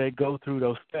 Peter J. go through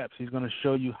those steps. He's going to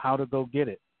show you how to go get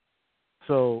it.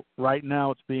 So right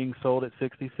now it's being sold at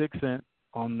 66 cents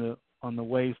on the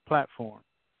Waves platform.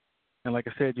 And like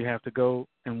I said, you have to go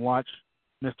and watch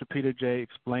Mr. Peter J.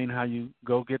 explain how you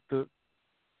go get the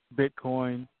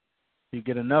Bitcoin. You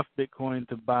get enough Bitcoin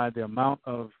to buy the amount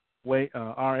of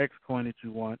RX coin that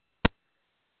you want,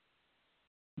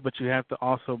 but you have to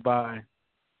also buy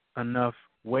enough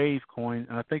Wave coin,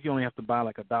 and I think you only have to buy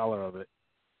like $1 of it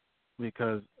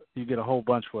because you get a whole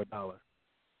bunch for $1.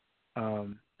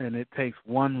 And it takes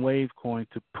one Wave coin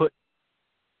to put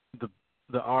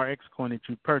the RX coin that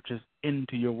you purchased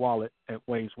into your wallet at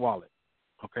Wave's wallet.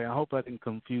 Okay, I hope I didn't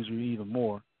confuse you even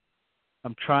more.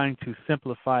 I'm trying to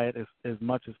simplify it as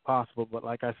much as possible, but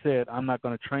like I said, I'm not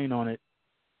going to train on it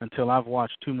until I've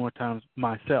watched 2 more times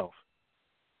myself.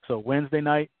 So Wednesday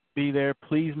night, be there.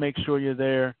 Please make sure you're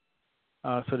there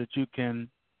so that you can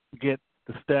get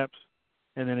the steps.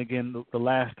 And then again, the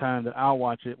last time that I'll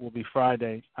watch it will be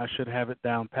Friday. I should have it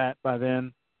down pat by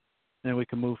then, and we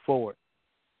can move forward.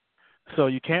 So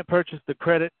you can't purchase the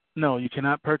credit. No, you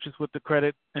cannot purchase with the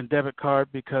credit and debit card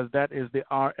because that is the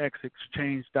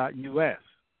rxexchange.us.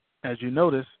 As you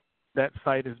notice, that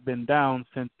site has been down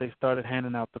since they started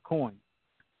handing out the coins.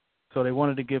 So they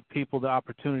wanted to give people the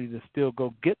opportunity to still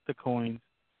go get the coins,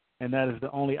 and that is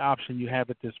the only option you have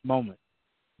at this moment.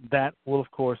 That will, of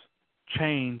course,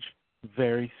 change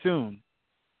very soon.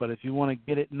 But if you want to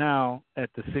get it now at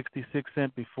the 66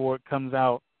 cent before it comes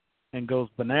out and goes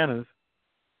bananas,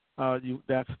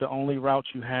 that's the only route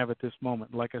you have at this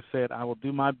moment. Like I said, I will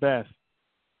do my best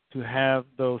to have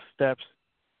those steps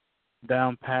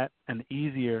down pat and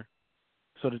easier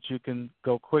so that you can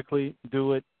go quickly,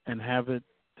 do it, and have it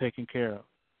taken care of.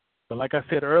 But like I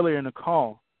said earlier in the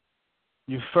call,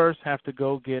 you first have to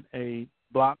go get a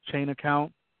blockchain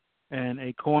account and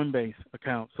a Coinbase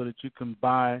account so that you can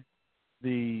buy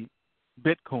the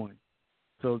Bitcoin.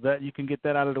 So that you can get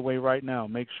that out of the way right now.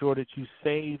 Make sure that you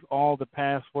save all the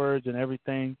passwords and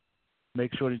everything.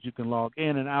 Make sure that you can log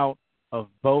in and out of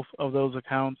both of those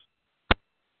accounts.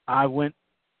 I went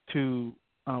to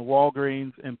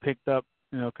Walgreens and picked up,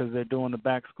 because they're doing the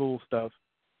back school stuff.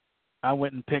 I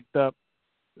went and picked up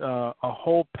a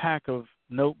whole pack of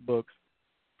notebooks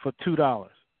for $2.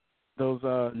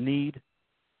 Those Need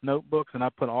notebooks, and I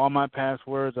put all my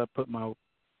passwords. I put my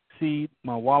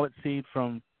wallet seed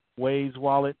from Waves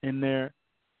wallet in there.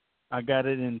 I got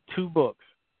it in 2 books.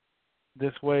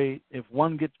 This way, if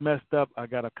one gets messed up, I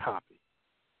got a copy.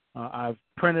 I've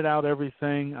printed out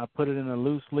everything. I put it in a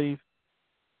loose leaf.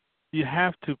 You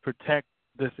have to protect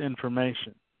this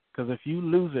information because if you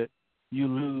lose it, you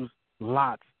lose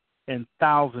lots and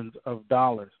thousands of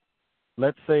dollars.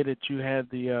 Let's say that you had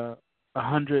the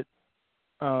 100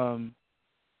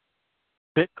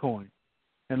 Bitcoin.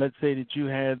 And let's say that you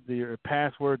had your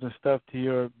passwords and stuff to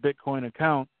your Bitcoin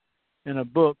account in a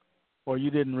book, or you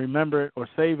didn't remember it or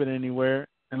save it anywhere,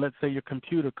 and let's say your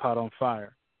computer caught on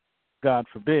fire. God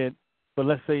forbid. But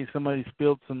let's say somebody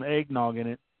spilled some eggnog in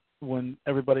it when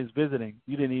everybody's visiting.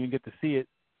 You didn't even get to see it,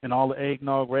 and all the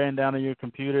eggnog ran down on your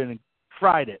computer and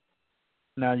fried it.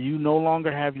 Now, you no longer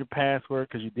have your password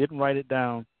because you didn't write it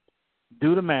down.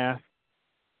 Do the math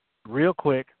real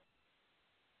quick.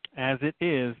 As it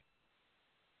is,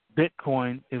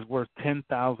 Bitcoin is worth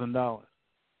 $10,000.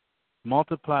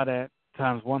 Multiply that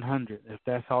times 100. If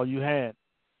that's all you had,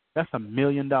 that's $1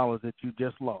 million that you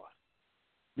just lost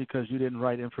because you didn't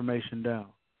write information down.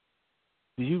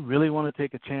 Do you really want to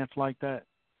take a chance like that?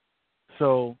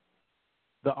 So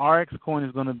the RX coin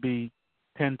is going to be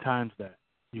 10 times that.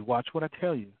 You watch what I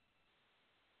tell you.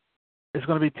 It's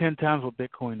going to be 10 times what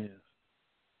Bitcoin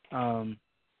is.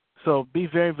 So be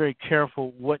very, very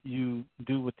careful what you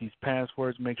do with these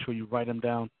passwords. Make sure you write them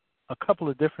down a couple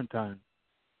of different times.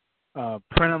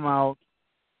 Print them out.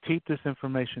 Keep this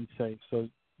information safe. So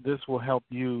this will help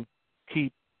you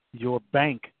keep your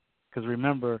bank. Because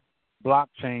remember,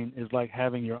 blockchain is like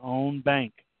having your own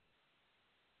bank.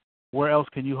 Where else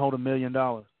can you hold $1 million?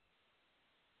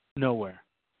 Nowhere.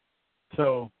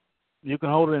 So you can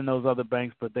hold it in those other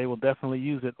banks, but they will definitely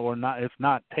use it or not, if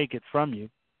not, take it from you.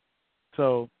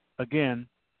 So again,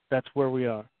 that's where we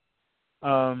are.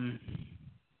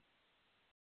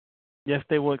 Yes,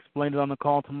 they will explain it on the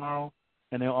call tomorrow,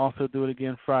 and they'll also do it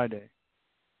again Friday.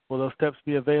 Will those steps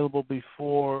be available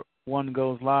before one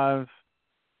goes live?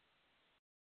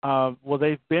 Well,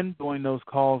 they've been doing those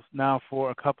calls now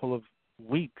for a couple of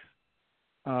weeks.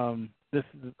 This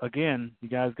is, again, you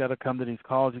guys got to come to these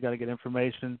calls. You got to get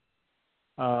information.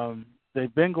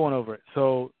 They've been going over it.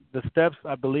 So the steps,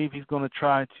 I believe he's going to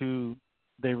try to,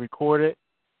 they record it.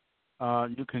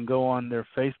 You can go on their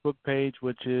Facebook page,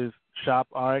 which is Shop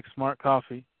RX Smart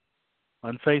Coffee,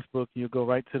 on Facebook. You go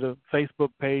right to the Facebook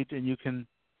page, and you can,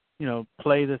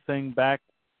 play the thing back,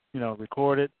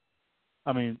 record it.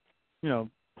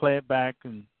 Play it back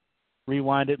and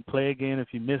rewind it and play again if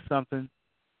you miss something.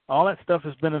 All that stuff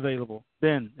has been available.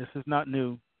 This is not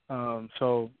new,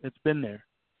 so it's been there.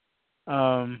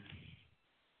 I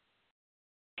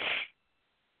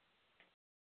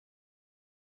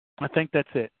think that's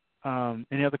it.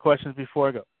 Any other questions before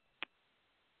I go?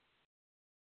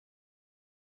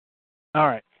 All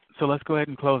right, so let's go ahead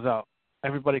and close out.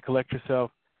 Everybody collect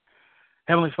yourself.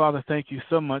 Heavenly Father, thank you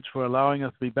so much for allowing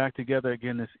us to be back together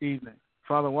again this evening.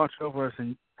 Father, watch over us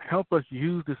and help us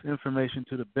use this information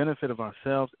to the benefit of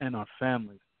ourselves and our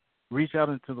families. Reach out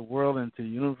into the world and to the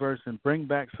universe and bring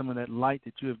back some of that light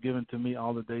that you have given to me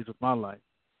all the days of my life.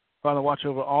 Father, watch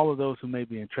over all of those who may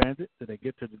be in transit, that they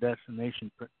get to the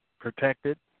destination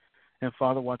protected. And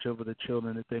Father, watch over the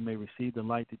children, that they may receive the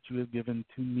light that you have given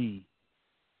to me.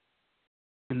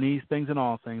 In these things and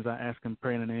all things, I ask and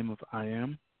pray in the name of I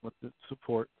Am, with the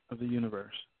support of the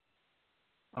universe.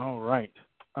 All right.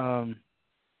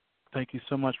 Thank you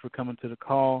so much for coming to the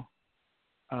call.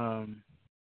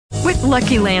 With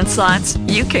Lucky Land Slots,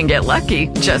 you can get lucky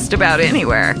just about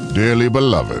anywhere. Dearly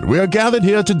beloved, we are gathered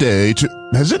here today to...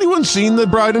 Has anyone seen the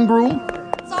bride and groom?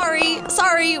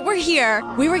 Sorry, we're here.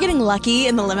 We were getting lucky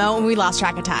in the limo and we lost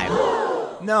track of time.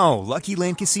 No, Lucky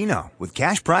Land Casino, with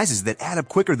cash prizes that add up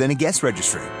quicker than a guest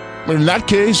registry. In that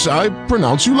case, I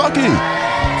pronounce you lucky.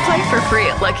 Play for free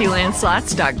at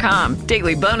LuckyLandSlots.com.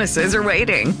 Daily bonuses are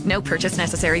waiting. No purchase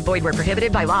necessary. Void where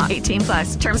prohibited by law.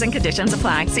 18+. Terms and conditions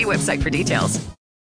apply. See website for details.